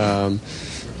happen.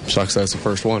 Sucks that it's the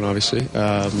first one, obviously.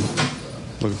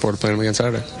 Looking forward to playing them again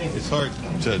Saturday. It's hard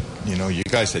to, you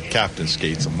guys had captain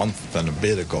skates a month and a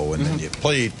bit ago, and then you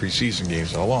played preseason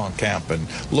games in a long camp and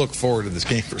looked forward to this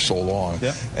game for so long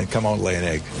and come out and lay an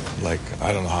egg. Like,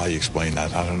 I don't know how you explain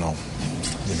that. I don't know.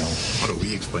 How do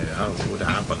we explain it? I don't know what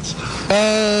happens.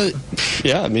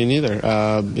 Me neither.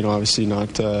 Obviously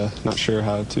not sure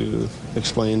how to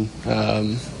explain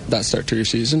that start to your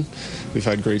season. We've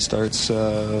had great starts.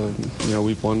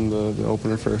 We've won the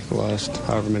opener for the last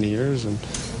however many years, and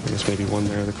I guess maybe one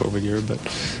there the COVID year. But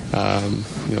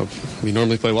we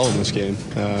normally play well in this game,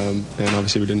 and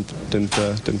obviously we didn't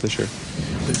this year.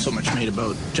 There's so much made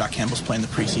about Jack Campbell's playing the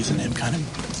preseason, him kind of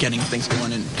getting things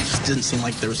going, and it just didn't seem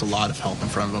like there was a lot of help in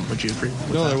front of him. Would you agree with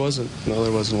that? There wasn't. No,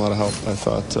 there wasn't a lot of help. I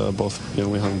thought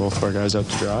we hung both of our guys out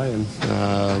to dry, and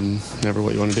never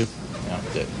what you want to do.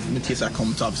 Yeah. Matthias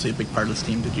Ekholm's obviously a big part of this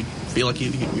team. Did you feel like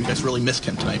you guys really missed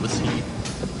him tonight? Was he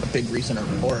a big reason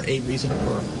or a reason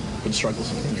for the struggles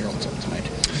in your own zone tonight?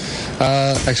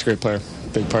 Ex-great player,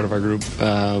 big part of our group.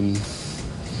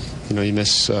 You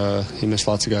miss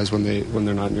lots of guys when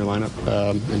they're not in your lineup,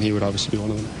 and he would obviously be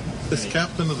one of them. As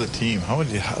captain of the team, how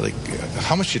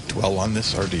much you dwell on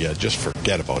this, or do you just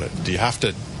forget about it? Do you have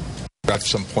to drive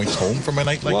some points home from a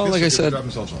night like this? Well, like I said,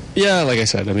 like I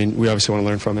said, I mean, we obviously want to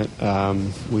learn from it.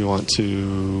 We want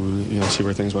to see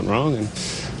where things went wrong and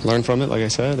learn from it, like I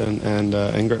said, and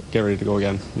get ready to go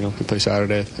again. We play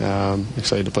Saturday.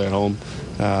 Excited to play at home.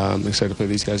 Excited to play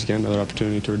these guys again. Another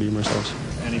opportunity to redeem ourselves.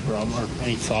 Any problem or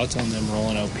any thoughts on them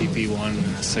rolling out PP1 in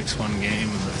a 6-1 game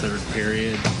in the third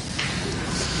period?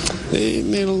 They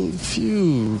made a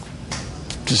few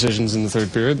decisions in the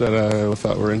third period that I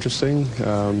thought were interesting.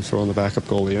 Throwing the backup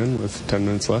goalie in with 10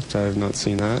 minutes left, I have not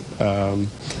seen that.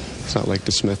 It's not like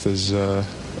DeSmith is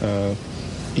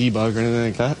e-bug or anything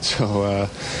like that, so I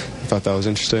thought that was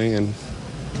interesting. And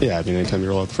anytime you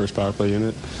roll out the first power play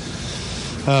unit,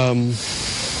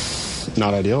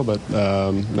 not ideal, but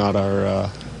not our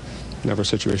never a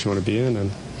situation we want to be in,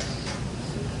 and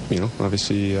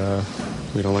obviously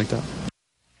we don't like that.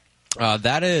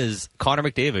 That is Connor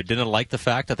McDavid. Didn't like the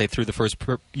fact that they threw the first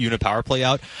unit power play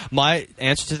out. My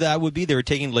answer to that would be they were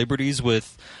taking liberties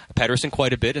with Pettersson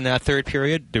quite a bit in that third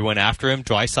period. They went after him.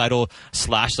 Draisaitl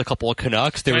slashed a couple of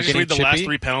Canucks. They Can were I just getting read the chippy. last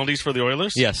three penalties for the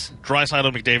Oilers? Yes.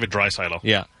 Draisaitl, McDavid, Draisaitl.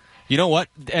 Yeah. You know what?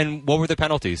 And what were the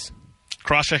penalties?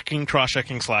 Cross-checking,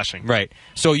 slashing. Right.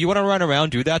 So you want to run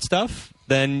around, do that stuff,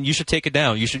 then you should take it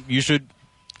down. You should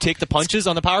take the punches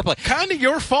on the power play. Kind of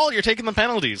your fault you're taking the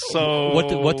penalties. So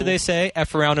what do they say?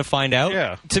 F around and find out?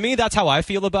 Yeah. To me, that's how I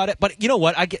feel about it. But you know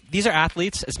what? These are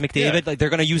athletes. It's McDavid. Yeah. Like, they're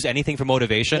going to use anything for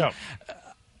motivation. Yeah.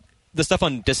 the stuff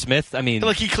on DeSmith, I mean,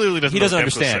 like he clearly doesn't. He doesn't know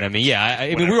what Kemp was understand. I saying.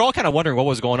 mean, I mean, we were all kind of wondering what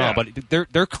was going on, Yeah. but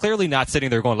they're clearly not sitting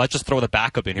there going, "Let's just throw the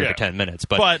backup in here for 10 minutes."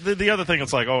 But the other thing,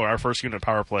 it's like, our first unit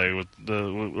power play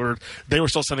they were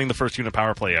still sending the first unit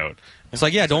power play out. It's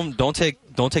like, don't take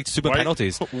stupid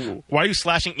penalties. Why are you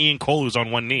slashing Ian Cole, who's on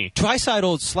one knee?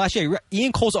 Draisaitl slash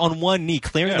Ian Cole's on one knee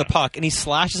clearing the puck, and he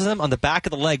slashes him on the back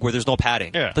of the leg where there's no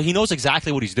padding. Yeah. So he knows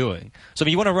exactly what he's doing. So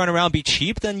if you want to run around, be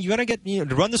cheap, then you're going to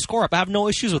get run the score up. I have no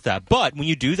issues with that. But when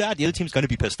you do that, the other team's going to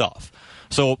be pissed off.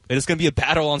 So it's going to be a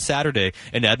battle on Saturday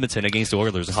in Edmonton against the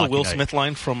Oilers. It's the Will Smith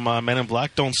line from Men in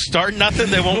Black. Don't start nothing,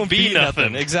 there won't be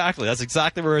nothing. Exactly. That's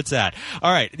exactly where it's at.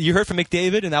 All right. You heard from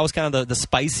McDavid, and that was kind of the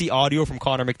spicy audio from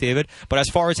Connor McDavid. But as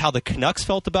far as how the Canucks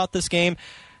felt about this game,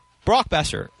 Brock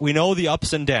Boeser, we know the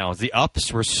ups and downs. The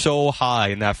ups were so high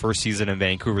in that first season in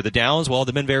Vancouver. The downs, well,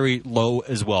 they've been very low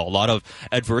as well. A lot of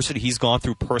adversity he's gone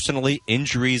through personally.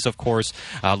 Injuries, of course,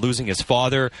 losing his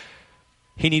father.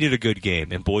 He needed a good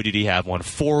game, and boy, did he have one.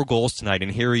 4 goals tonight,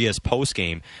 and here he is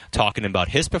post-game talking about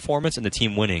his performance and the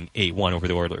team winning 8-1 over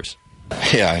the Oilers.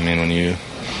 Yeah, I mean, when you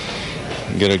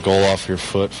get a goal off your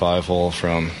foot, 5-hole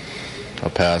from a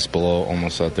pass below,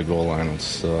 almost at the goal line,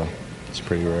 it's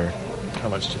pretty rare. How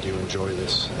much did you enjoy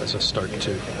this as a start to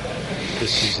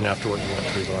this season after what you went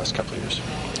through the last couple of years?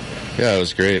 Yeah, it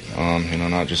was great.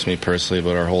 Not just me personally,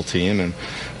 but our whole team, and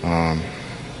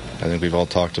I think we've all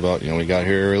talked about, we got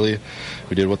here early,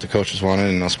 we did what the coaches wanted,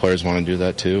 and us players want to do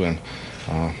that too, and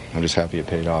I'm just happy it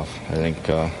paid off. I think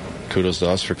kudos to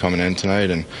us for coming in tonight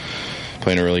and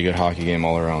playing a really good hockey game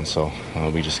all around, so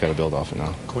we just got to build off it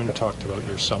now. Quinn talked about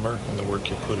your summer and the work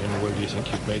you put in. Where do you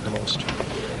think you've made the most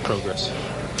progress?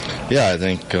 Yeah, I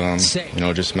think,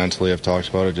 just mentally I've talked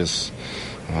about it, just,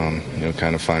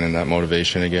 kind of finding that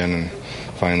motivation again and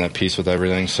finding that peace with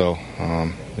everything. So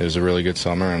it was a really good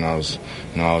summer, and I was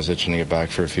itching to get back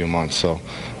for a few months. So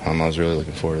I was really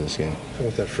looking forward to this game.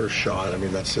 With that first shot, I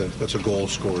mean, that's a goal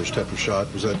scorer's type of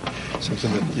shot. Was that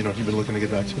something that you've been looking to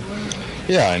get back to?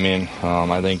 Yeah, I mean,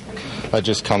 I think that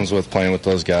just comes with playing with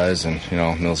those guys, and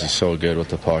Mills is so good with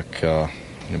the puck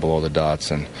below the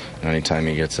dots, and anytime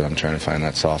he gets it, I'm trying to find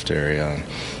that soft area.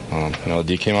 And the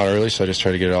D came out early, so I just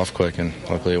tried to get it off quick, and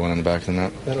luckily it went in the back of the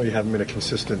net. I know you haven't been a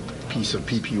consistent piece of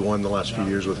PP1 the last few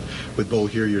years with Bo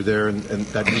here. You're there, and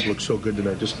that group looks so good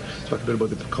tonight. Just talk a bit about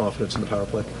the confidence in the power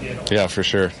play. Yeah, for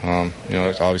sure.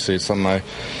 Obviously it's something I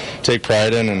take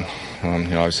pride in, and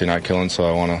obviously not killing, so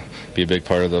I want to be a big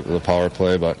part of the power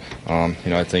play. But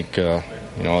I think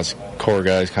us core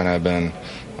guys kind of have been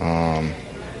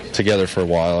together for a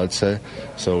while, I'd say.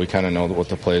 So we kind of know what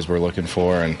the plays we're looking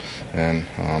for, and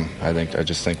I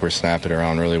just think we're snapping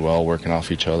around really well, working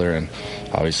off each other, and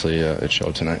obviously it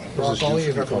showed tonight. Brock, all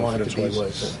you've ever wanted to be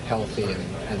was healthy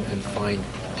and find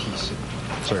peace.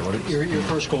 Sorry, what? Your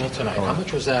first goal tonight. How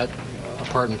much was that a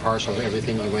part and parcel of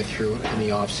everything you went through in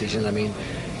the off season? I mean,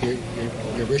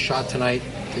 your wrist shot tonight,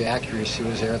 the accuracy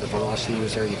was there, the velocity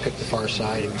was there. You picked the far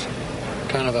side. It was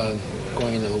kind of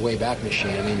going into the way back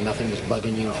machine. I mean, nothing was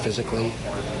bugging you physically.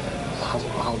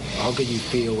 How good you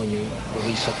feel when you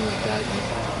release something like that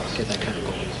and get that kind of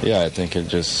goal? Yeah, I think it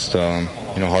just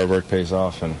hard work pays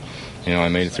off, and I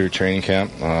made it through training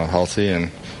camp healthy, and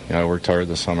I worked hard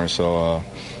this summer, so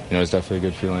it's definitely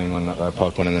a good feeling when that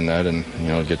puck went in the net, and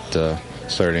get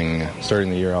starting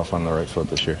the year off on the right foot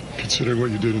this year. Considering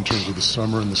what you did in terms of the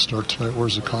summer and the start tonight,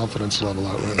 where's the confidence level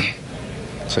at right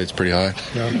now? I'd say it's pretty high.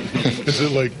 Yeah. Is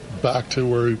it like back to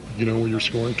where when you're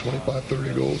scoring 25,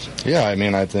 30 goals? Yeah, I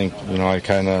mean, I think I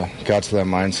kind of got to that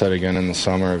mindset again in the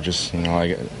summer of just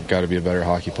I got to be a better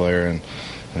hockey player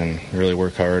and really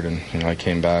work hard, and I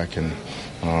came back, and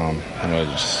it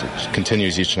just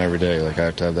continues each and every day. Like I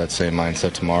have to have that same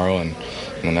mindset tomorrow and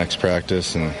the next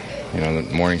practice and the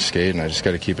morning skate, and I just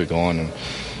got to keep it going. And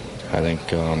I think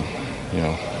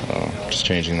just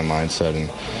changing the mindset and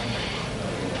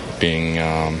being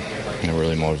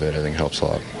really motivated, I think helps a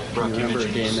lot. Do you remember a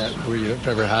game where you've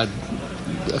ever had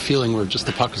a feeling where just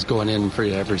the puck is going in for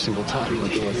you every single time?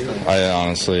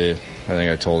 I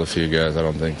think I told a few guys I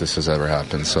don't think this has ever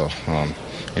happened. So,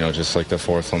 just like the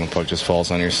fourth one, the puck just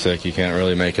falls on your stick. You can't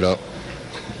really make it up.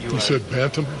 You said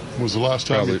Bantam was the last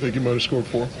time you think you might have scored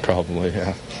 4? Probably,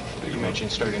 yeah. You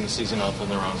mentioned starting the season off on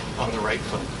the right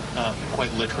foot,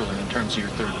 quite literally in terms of your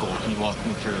third goal. Can you walk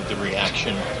me through the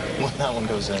reaction when that one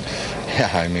goes in?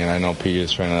 Yeah, I mean, I know Pete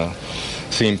is trying to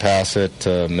seam pass it to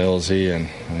Millsy, and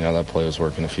that play was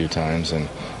working a few times, and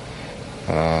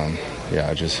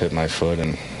I just hit my foot,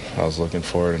 and I was looking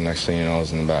for it, and next thing you know, I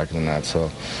was in the back of the net.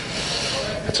 So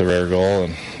it's a rare goal,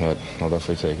 but I'll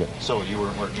definitely take it. So you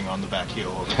weren't working on the back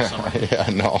heel over the summer? Yeah,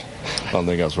 no. don't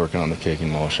think I was working on the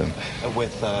kicking motion.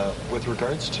 With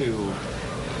regards to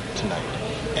tonight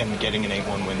and getting an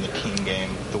 8-1 win, the team game,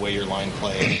 the way your line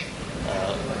played,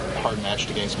 hard matched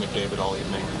against McDavid all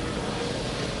evening.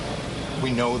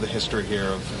 We know the history here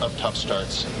of tough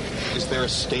starts. Is there a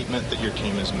statement that your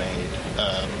team has made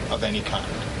of any kind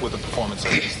with a performance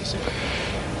like this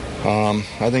evening?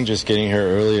 I think just getting here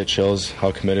early, it shows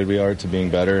how committed we are to being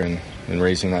better and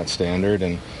raising that standard.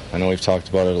 And I know we've talked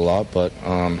about it a lot, but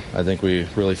I think we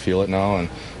really feel it now. And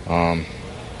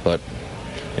but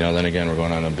then again, we're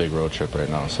going on a big road trip right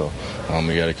now, so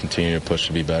we got to continue to push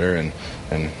to be better and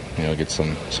get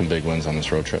some big wins on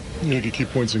this road trip. You can keep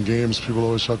points in games. People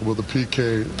always talk about the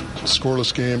PK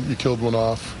scoreless game. You killed one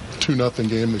off. 2-0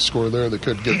 game. They score there. They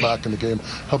could get back in the game.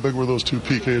 How big were those 2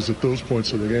 PKs at those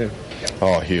points of the game?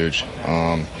 Oh, huge.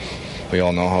 We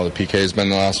all know how the PK has been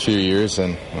the last few years,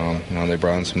 and they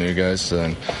brought in some new guys,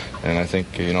 and I think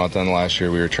at the end of last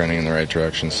year we were trending in the right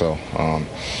direction. So I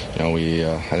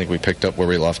think we picked up where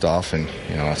we left off, and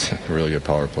that's a really good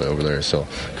power play over there. So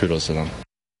kudos to them.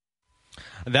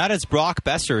 That is Brock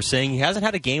Boeser saying he hasn't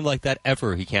had a game like that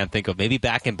ever. He can't think of, maybe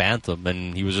back in Bantam,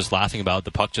 and he was just laughing about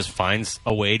the puck just finds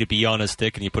a way to be on his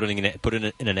stick, and you put it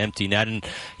in an empty net. And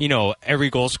every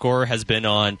goal scorer has been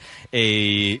on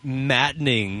a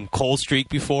maddening cold streak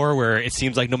before, where it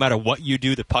seems like no matter what you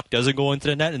do, the puck doesn't go into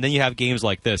the net. And then you have games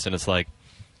like this, and it's like,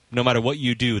 no matter what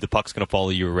you do, the puck's going to follow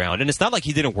you around. And it's not like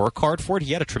he didn't work hard for it.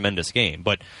 He had a tremendous game,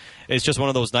 but it's just one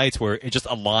of those nights where it just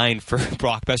aligned for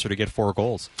Brock Boeser to get 4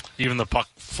 goals. Even the puck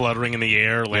fluttering in the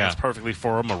air lands perfectly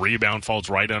for him. A rebound falls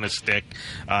right on his stick.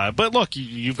 But look,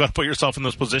 you've got to put yourself in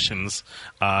those positions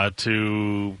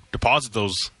to deposit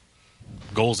those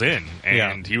goals in.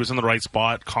 And he was in the right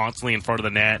spot, constantly in front of the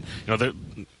net. The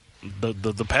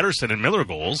Pettersson and Miller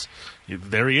goals,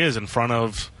 there he is in front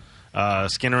of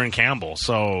Skinner and Campbell.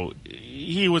 So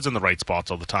he was in the right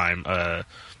spots all the time.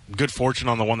 Good fortune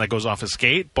on the one that goes off his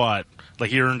skate, but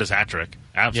he earned his hat trick.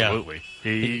 Absolutely.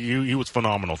 Yeah. He was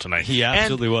phenomenal tonight. He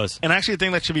absolutely was. And actually, a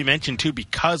thing that should be mentioned, too,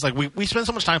 because we spend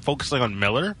so much time focusing on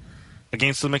Miller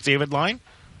against the McDavid line.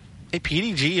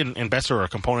 PDG and Boeser are a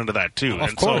component of that, too.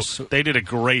 Of course. So they did a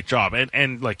great job.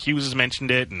 And Hughes has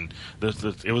mentioned it, and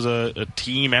it was a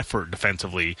team effort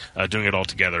defensively, doing it all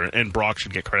together. And Brock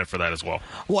should get credit for that as well.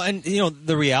 Well, and,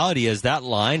 the reality is that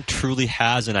line truly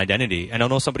has an identity. And I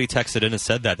know somebody texted in and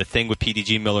said that. The thing with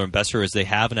PDG, Miller, and Boeser is they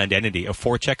have an identity. A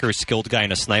forechecker, a skilled guy,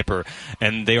 and a sniper.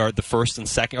 And they are the first and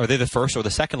second, or they're the first or the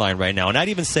second line right now. And I'd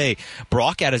even say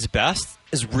Brock at his best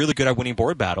is really good at winning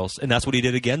board battles, and that's what he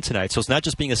did again tonight. So it's not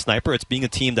just being a sniper, it's being a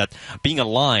team being a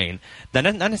line that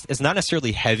is not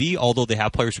necessarily heavy, although they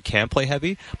have players who can play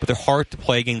heavy, but they're hard to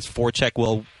play against, forecheck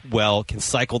well, can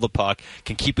cycle the puck,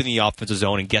 can keep in the offensive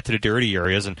zone and get to the dirty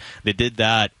areas, and they did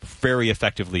that very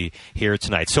effectively here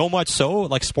tonight. So much so,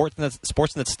 like Sportsnet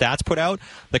stats put out,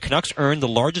 the Canucks earned the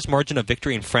largest margin of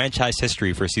victory in franchise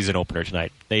history for a season opener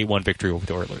tonight. They won victory over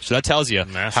the Oilers. So that tells you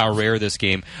how rare this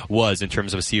game was in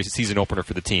terms of a season opener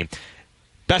for the team.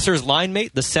 Boeser's line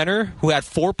mate, the center, who had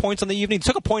 4 points on the evening,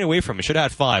 took a point away from him. Should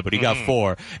have had 5, but he got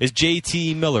 4, is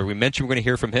JT Miller. We mentioned we're going to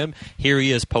hear from him. Here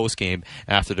he is post-game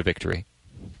after the victory.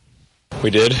 We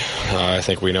did. I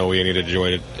think we know we need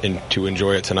to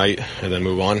enjoy it tonight and then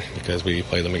move on, because we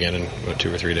play them again in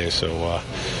 2 or 3 days. So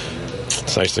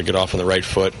it's nice to get off on the right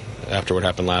foot after what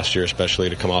happened last year,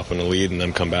 especially to come off in the lead and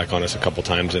then come back on us a couple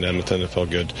times in Edmonton. It felt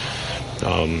good.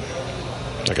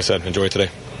 Like I said, enjoy it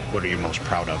today. What are you most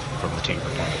proud of from the team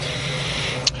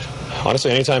performance?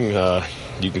 Honestly, anytime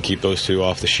you can keep those 2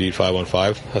 off the sheet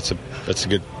 5-on-5, that's a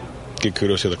good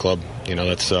kudos to the club.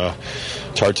 That's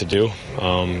it's hard to do.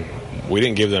 We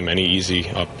didn't give them any easy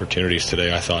opportunities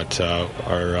today. I thought the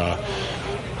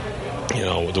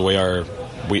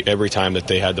way every time that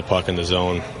they had the puck in the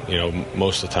zone,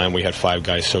 most of the time we had 5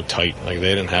 guys so tight, they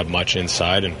didn't have much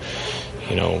inside, and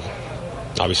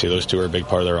obviously those 2 are a big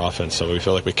part of their offense, so we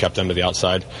feel like we kept them to the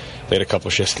outside. They had a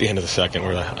couple shifts at the end of the second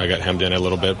where I got hemmed in a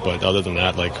little bit, but other than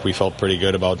that, we felt pretty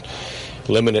good about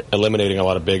eliminating a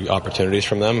lot of big opportunities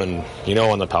from them. And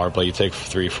on the power play, you take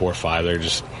 3, 4, 5,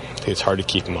 it's hard to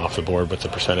keep them off the board with the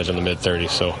percentage in the mid-30s.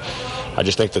 So I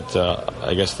just think that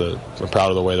I'm proud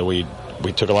of the way that we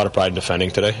took a lot of pride in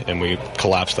defending today, and we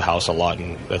collapsed the house a lot,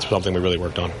 and that's something we really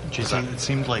worked on. Jason, it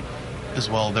seemed like as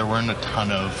well there weren't a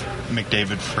ton of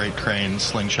McDavid freight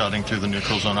trains slingshotting through the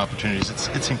neutral zone opportunities.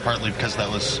 It seemed partly because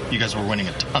you guys were winning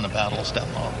a ton of battles down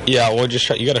low. Yeah, well,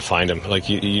 you got to find him.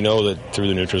 You know that through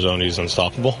the neutral zone he's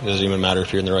unstoppable. It doesn't even matter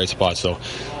if you're in the right spot. So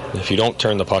if you don't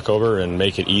turn the puck over and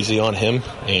make it easy on him,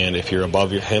 and if you're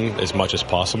above him as much as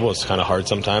possible, it's kind of hard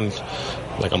sometimes.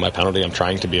 Like on my penalty, I'm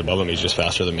trying to be above him. He's just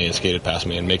faster than me and skated past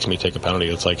me and makes me take a penalty.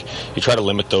 It's like you try to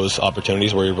limit those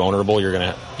opportunities where you're vulnerable, you're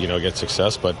going to get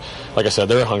success. But like I said,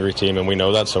 they're a hungry team, and we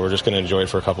know that, so we're just going to enjoy it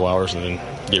for a couple hours and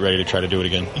then get ready to try to do it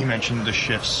again. You mentioned the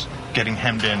shifts getting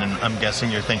hemmed in, and I'm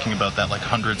guessing you're thinking about that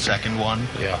 100-second one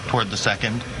toward the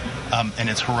second. And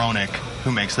it's Hronek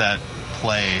who makes that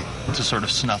play to sort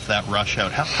of snuff that rush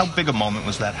out. How big a moment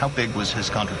was that? How big was his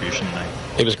contribution tonight?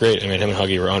 It was great. I mean, him and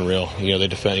Huggy were unreal. They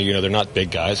defend. They're not big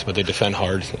guys, but they defend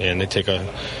hard, and they take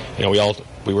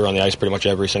we were on the ice pretty much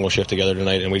every single shift together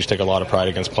tonight, and we just take a lot of pride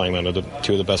against playing them. They're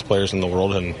two of the best players in the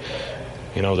world, and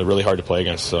they're really hard to play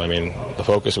against. So, I mean, the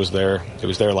focus was there. It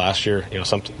was there last year. A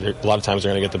lot of times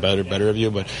they're going to get the better of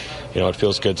you, but, it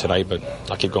feels good tonight. But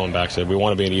I'll keep going back to it. We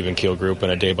want to be an even-keel group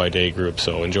and a day-by-day group,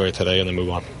 so enjoy it today and then move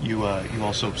on. You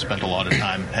also spent a lot of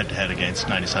time head-to-head against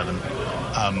 97.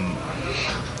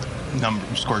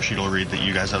 Score sheet will read that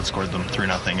you guys outscored them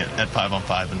 3-0 at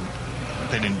 5-on-5,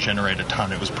 and they didn't generate a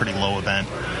ton. It was a pretty low event.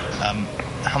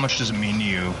 How much does it mean to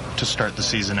you to start the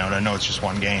season out? I know it's just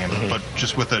one game, but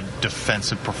just with a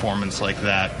defensive performance like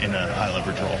that in a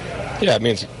high-leverage role. Yeah, it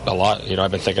means a lot. I've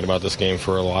been thinking about this game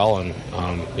for a while, and,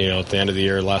 at the end of the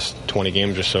year, last 20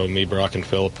 games or so, me, Brock, and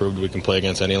Phil proved we can play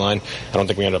against any line. I don't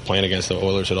think we ended up playing against the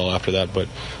Oilers at all after that, but,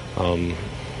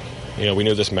 we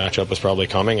knew this matchup was probably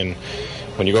coming, and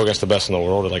when you go against the best in the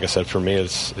world, like I said, for me,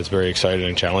 it's very exciting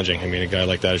and challenging. I mean, a guy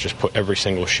like that is just put every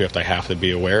single shift I have to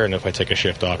be aware, and if I take a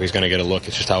shift off, he's going to get a look.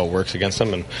 It's just how it works against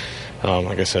him, and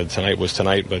like I said, tonight was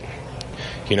tonight, but,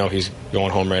 he's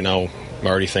going home right now. I'm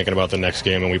already thinking about the next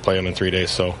game, and we play him in 3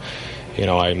 days, so,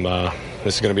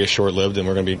 this is going to be a short-lived, and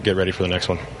we're going to get ready for the next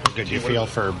one. How good do you feel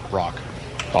for Brock?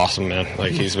 Awesome, man.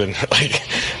 He's been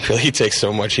really, he takes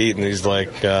so much heat, and he's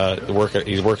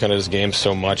working at his game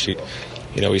so much.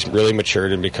 He's really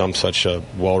matured and become such a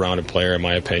well-rounded player, in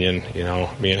my opinion.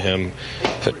 Me and him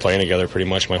playing together pretty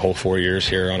much my whole 4 years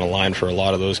here on a line for a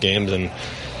lot of those games, and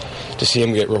to see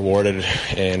him get rewarded.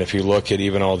 And if you look at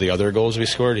even all the other goals we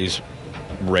scored, he's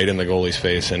right in the goalie's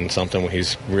face, and something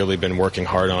he's really been working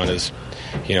hard on is,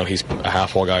 he's a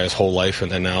half-wall guy his whole life,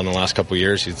 and then now in the last couple of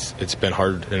years, it's been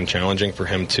hard and challenging for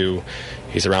him to.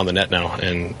 He's around the net now,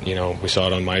 and we saw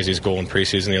it on Mizey's goal in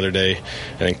preseason the other day.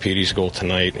 I think Petey's goal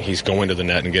tonight. He's going to the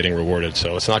net and getting rewarded.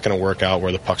 So it's not going to work out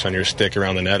where the puck's on your stick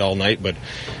around the net all night, but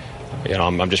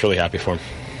I'm just really happy for him.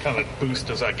 Kind of boost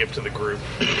does that give to the group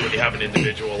when you have an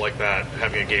individual like that,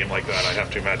 having a game like that? I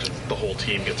have to imagine the whole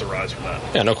team gets a rise from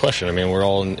that. Yeah, no question. I mean, we're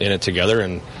all in it together,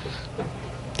 and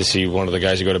to see one of the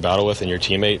guys you go to battle with and your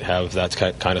teammate have that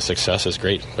kind of success is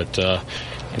great. But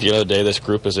at the end of the day, this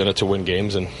group is in it to win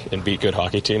games and beat good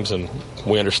hockey teams, and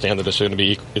we understand that it's going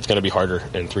to be harder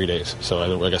in 3 days. So,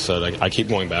 like I said, I keep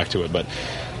going back to it. But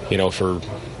for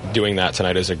doing that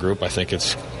tonight as a group, I think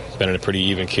it's been a pretty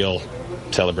even keel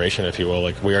celebration, if you will.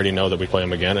 We already know that we play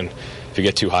them again, and if you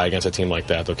get too high against a team like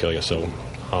that, they'll kill you. So,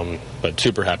 but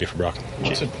super happy for Brock.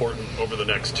 What's important over the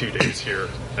next 2 days here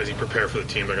as you prepare for the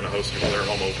team they're going to host you for their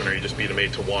home opener? You just beat them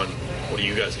 8-1. What do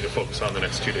you guys need to focus on the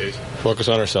next 2 days? Focus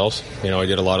on ourselves. I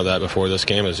did a lot of that before this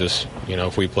game. It's just,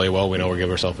 if we play well, we know we'll give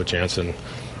ourselves a chance, and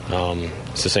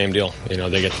it's the same deal. They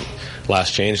get the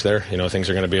last change there. Things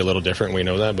are going to be a little different. We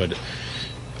know that, but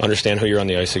understand who you're on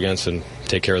the ice against and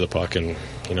take care of the puck and,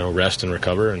 rest and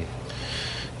recover, and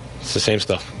it's the same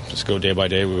stuff. Just go day by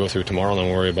day. We'll go through tomorrow, and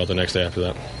then worry about the next day after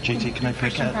that. JT, can I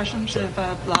pick impressions of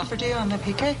Lafferty on the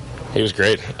PK? He was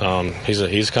great.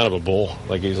 He's kind of a bull.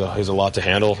 He's a lot to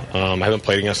handle. I haven't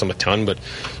played against him a ton, but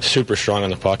super strong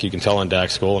on the puck. You can tell on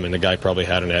Dak's goal. I mean, the guy probably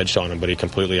had an edge on him, but he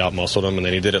completely outmuscled him, and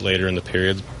then he did it later in the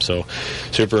period. So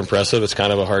super impressive. It's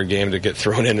kind of a hard game to get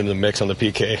thrown into the mix on the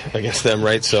PK against them,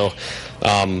 right? So,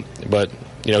 but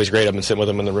he's great. I've been sitting with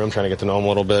him in the room trying to get to know him a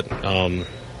little bit.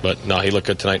 But no, he looked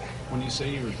good tonight. When you say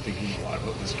you were thinking a lot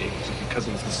about this game, was it because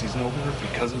it was the season opener,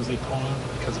 because it was the opponent,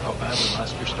 because of how badly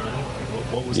last year started?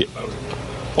 What was it about it?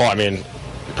 Well, I mean,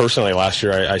 personally, last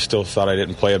year I still thought I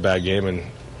didn't play a bad game, and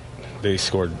they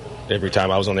scored every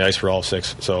time I was on the ice for all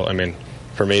six. So, I mean,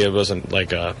 for me, it wasn't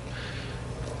like I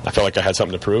felt like I had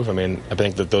something to prove. I mean, I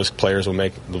think that those players will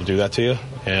do that to you,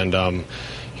 and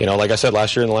like I said,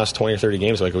 last year in the last 20 or 30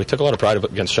 games, we took a lot of pride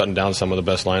against shutting down some of the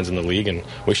best lines in the league, and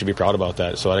we should be proud about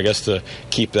that. So I guess to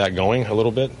keep that going a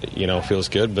little bit, feels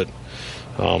good. But,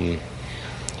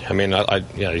 he's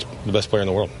the best player in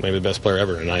the world, maybe the best player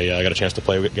ever. And I got a chance to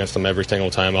play against him every single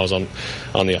time I was on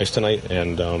the ice tonight.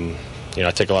 And,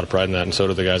 I take a lot of pride in that, and so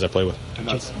do the guys I play with. And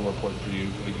that's more important for you.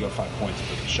 You got 5 points,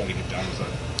 but shutting it down is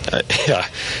that. Yeah.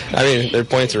 I mean, their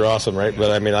points are awesome, right?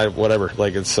 But, I mean, whatever.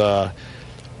 It's...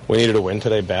 we needed a win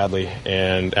today badly,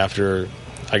 and after,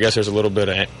 I guess there's a little bit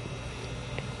of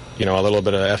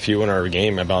FU in our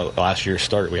game about last year's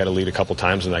start. We had a lead a couple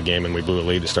times in that game, and we blew a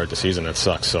lead to start the season. That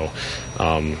sucks. So,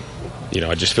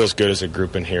 it just feels good as a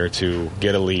group in here to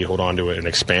get a lead, hold on to it, and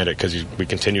expand it, because we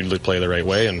continued to play the right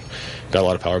way and got a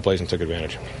lot of power plays and took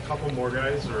advantage. A couple more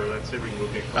guys, or that's it? We can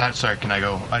move it. Sorry, can I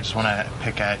go? I just want to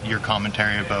pick at your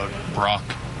commentary about Brock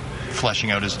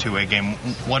fleshing out his two-way game.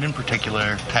 What in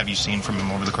particular have you seen from him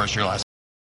over the course of your last?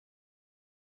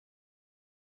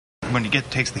 When he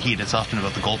takes the heat, it's often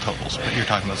about the goal totals, but you're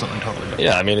talking about something totally different.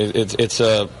 Yeah, I mean, it's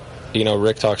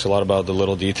Rick talks a lot about the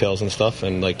little details and stuff,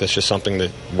 and that's just something that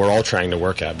we're all trying to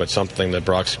work at, but something that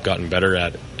Brock's gotten better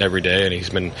at every day, and he's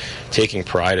been taking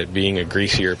pride at being a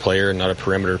greasier player, not a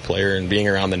perimeter player, and being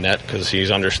around the net, because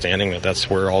he's understanding that that's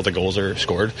where all the goals are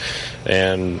scored,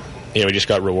 and he just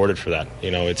got rewarded for that.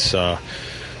 It's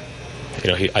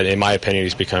in my opinion,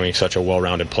 he's becoming such a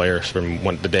well-rounded player from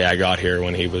the day I got here,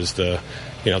 when he was the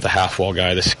half-wall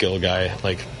guy, the skill guy.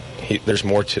 There's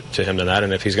more to him than that,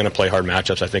 and if he's going to play hard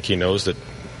matchups, I think he knows that,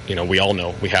 we all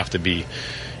know we have to be,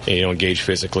 engaged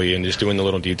physically and just doing the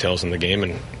little details in the game,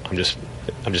 and I'm just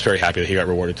very happy that he got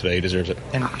rewarded today. He deserves it.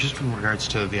 And just in regards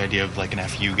to the idea of an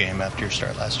FU game after your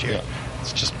start last year,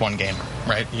 it's just one game,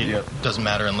 right? It doesn't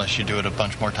matter unless you do it a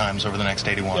bunch more times over the next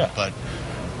 81, but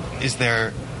is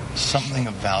there something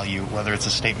of value, whether it's a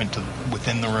statement to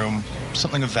within the room,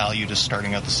 something of value to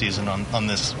starting out the season on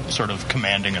this sort of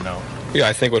commanding a note? Yeah,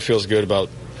 I think what feels good about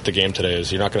the game today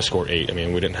is you're not going to score 8. I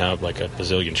mean, we didn't have a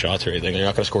bazillion shots or anything. You're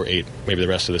not going to score 8 maybe the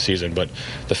rest of the season, but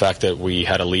the fact that we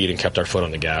had a lead and kept our foot on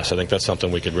the gas, I think that's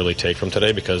something we could really take from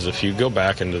today, because if you go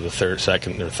back into the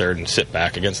second or third and sit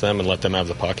back against them and let them have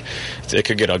the puck, it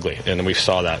could get ugly, and we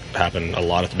saw that happen a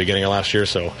lot at the beginning of last year,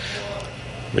 so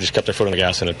we just kept our foot on the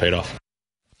gas and it paid off.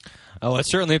 Oh, it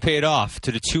certainly paid off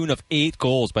to the tune of 8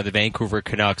 goals by the Vancouver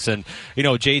Canucks. And,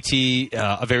 JT,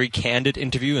 a very candid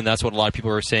interview, and that's what a lot of people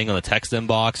are saying on the text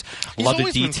inbox. He's Love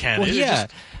always been candid. Well, yeah.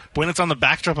 When it's on the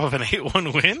backdrop of an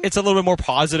 8-1 win? It's a little bit more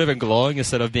positive and glowing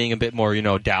instead of being a bit more,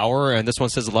 dour. And this one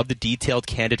says, love the detailed,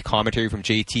 candid commentary from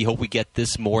JT. Hope we get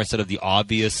this more instead of the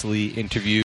obviously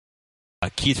interview.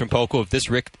 Keith from Poco, if this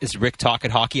is Rick talking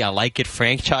hockey, I like it.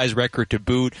 Franchise record to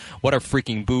boot. What a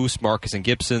freaking boost. Marcus and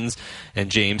Gibson's.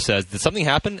 And James says, did something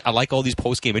happen? I like all these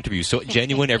post-game interviews. So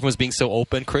genuine. Everyone's being so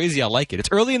open. Crazy. I like it. It's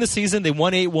early in the season. They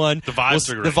won 8-1. The vibes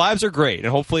are great. The vibes are great. And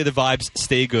hopefully the vibes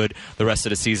stay good the rest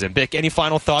of the season. Bick, any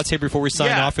final thoughts here before we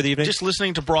sign off for the evening? Just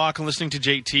listening to Brock and listening to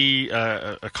JT,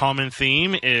 a common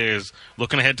theme is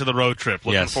looking ahead to the road trip.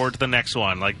 Looking forward to the next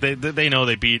one. They know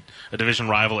they beat a division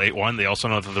rival 8-1. They also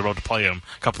know that they're about to play them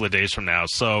a couple of days from now.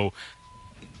 So,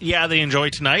 they enjoy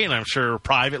tonight, and I'm sure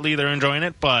privately they're enjoying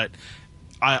it, but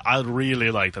I really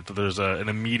like that there's an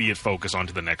immediate focus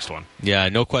onto the next one. Yeah,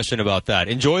 no question about that.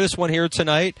 Enjoy this one here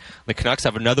tonight. The Canucks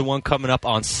have another one coming up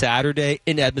on Saturday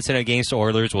in Edmonton against the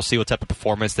Oilers. We'll see what type of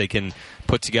performance they can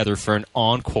put together for an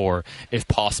encore, if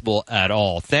possible at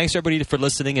all. Thanks, everybody, for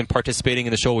listening and participating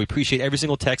in the show. We appreciate every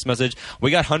single text message. We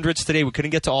got hundreds today. We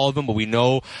couldn't get to all of them, but we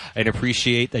know and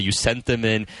appreciate that you sent them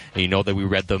in, and you know that we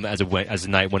read them as the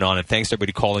night went on. And thanks to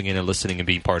everybody calling in and listening and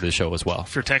being part of the show as well.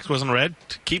 If your text wasn't read,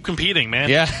 keep competing,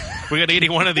 man. Yeah. We got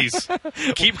 81 of these.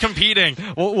 Keep competing.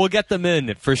 We'll get them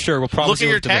in for sure. We'll promise. Look at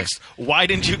your text. Why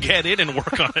didn't you get in and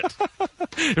work on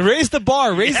it? Raise the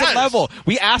bar. Raise the level.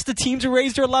 We asked the team to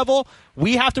raise their level.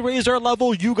 We have to raise our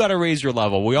level. You got to raise your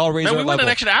level. We all raise our level. We went an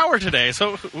extra hour today,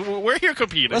 so we're here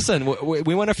competing. Listen,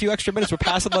 we went a few extra minutes. We're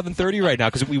past 11:30 right now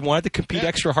because we wanted to compete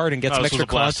extra hard and get some extra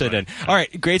content in. All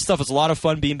right, great stuff. It's a lot of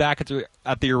fun being back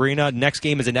at the arena. Next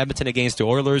game is in Edmonton against the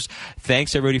Oilers.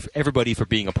 Thanks everybody for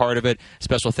being a part of it.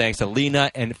 Special thanks to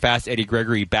Lena and Fast Eddie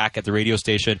Gregory back at the radio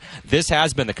station. This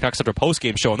has been the Canucks Central Post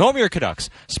Game Show on the home of your Canucks,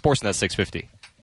 Sportsnet 650.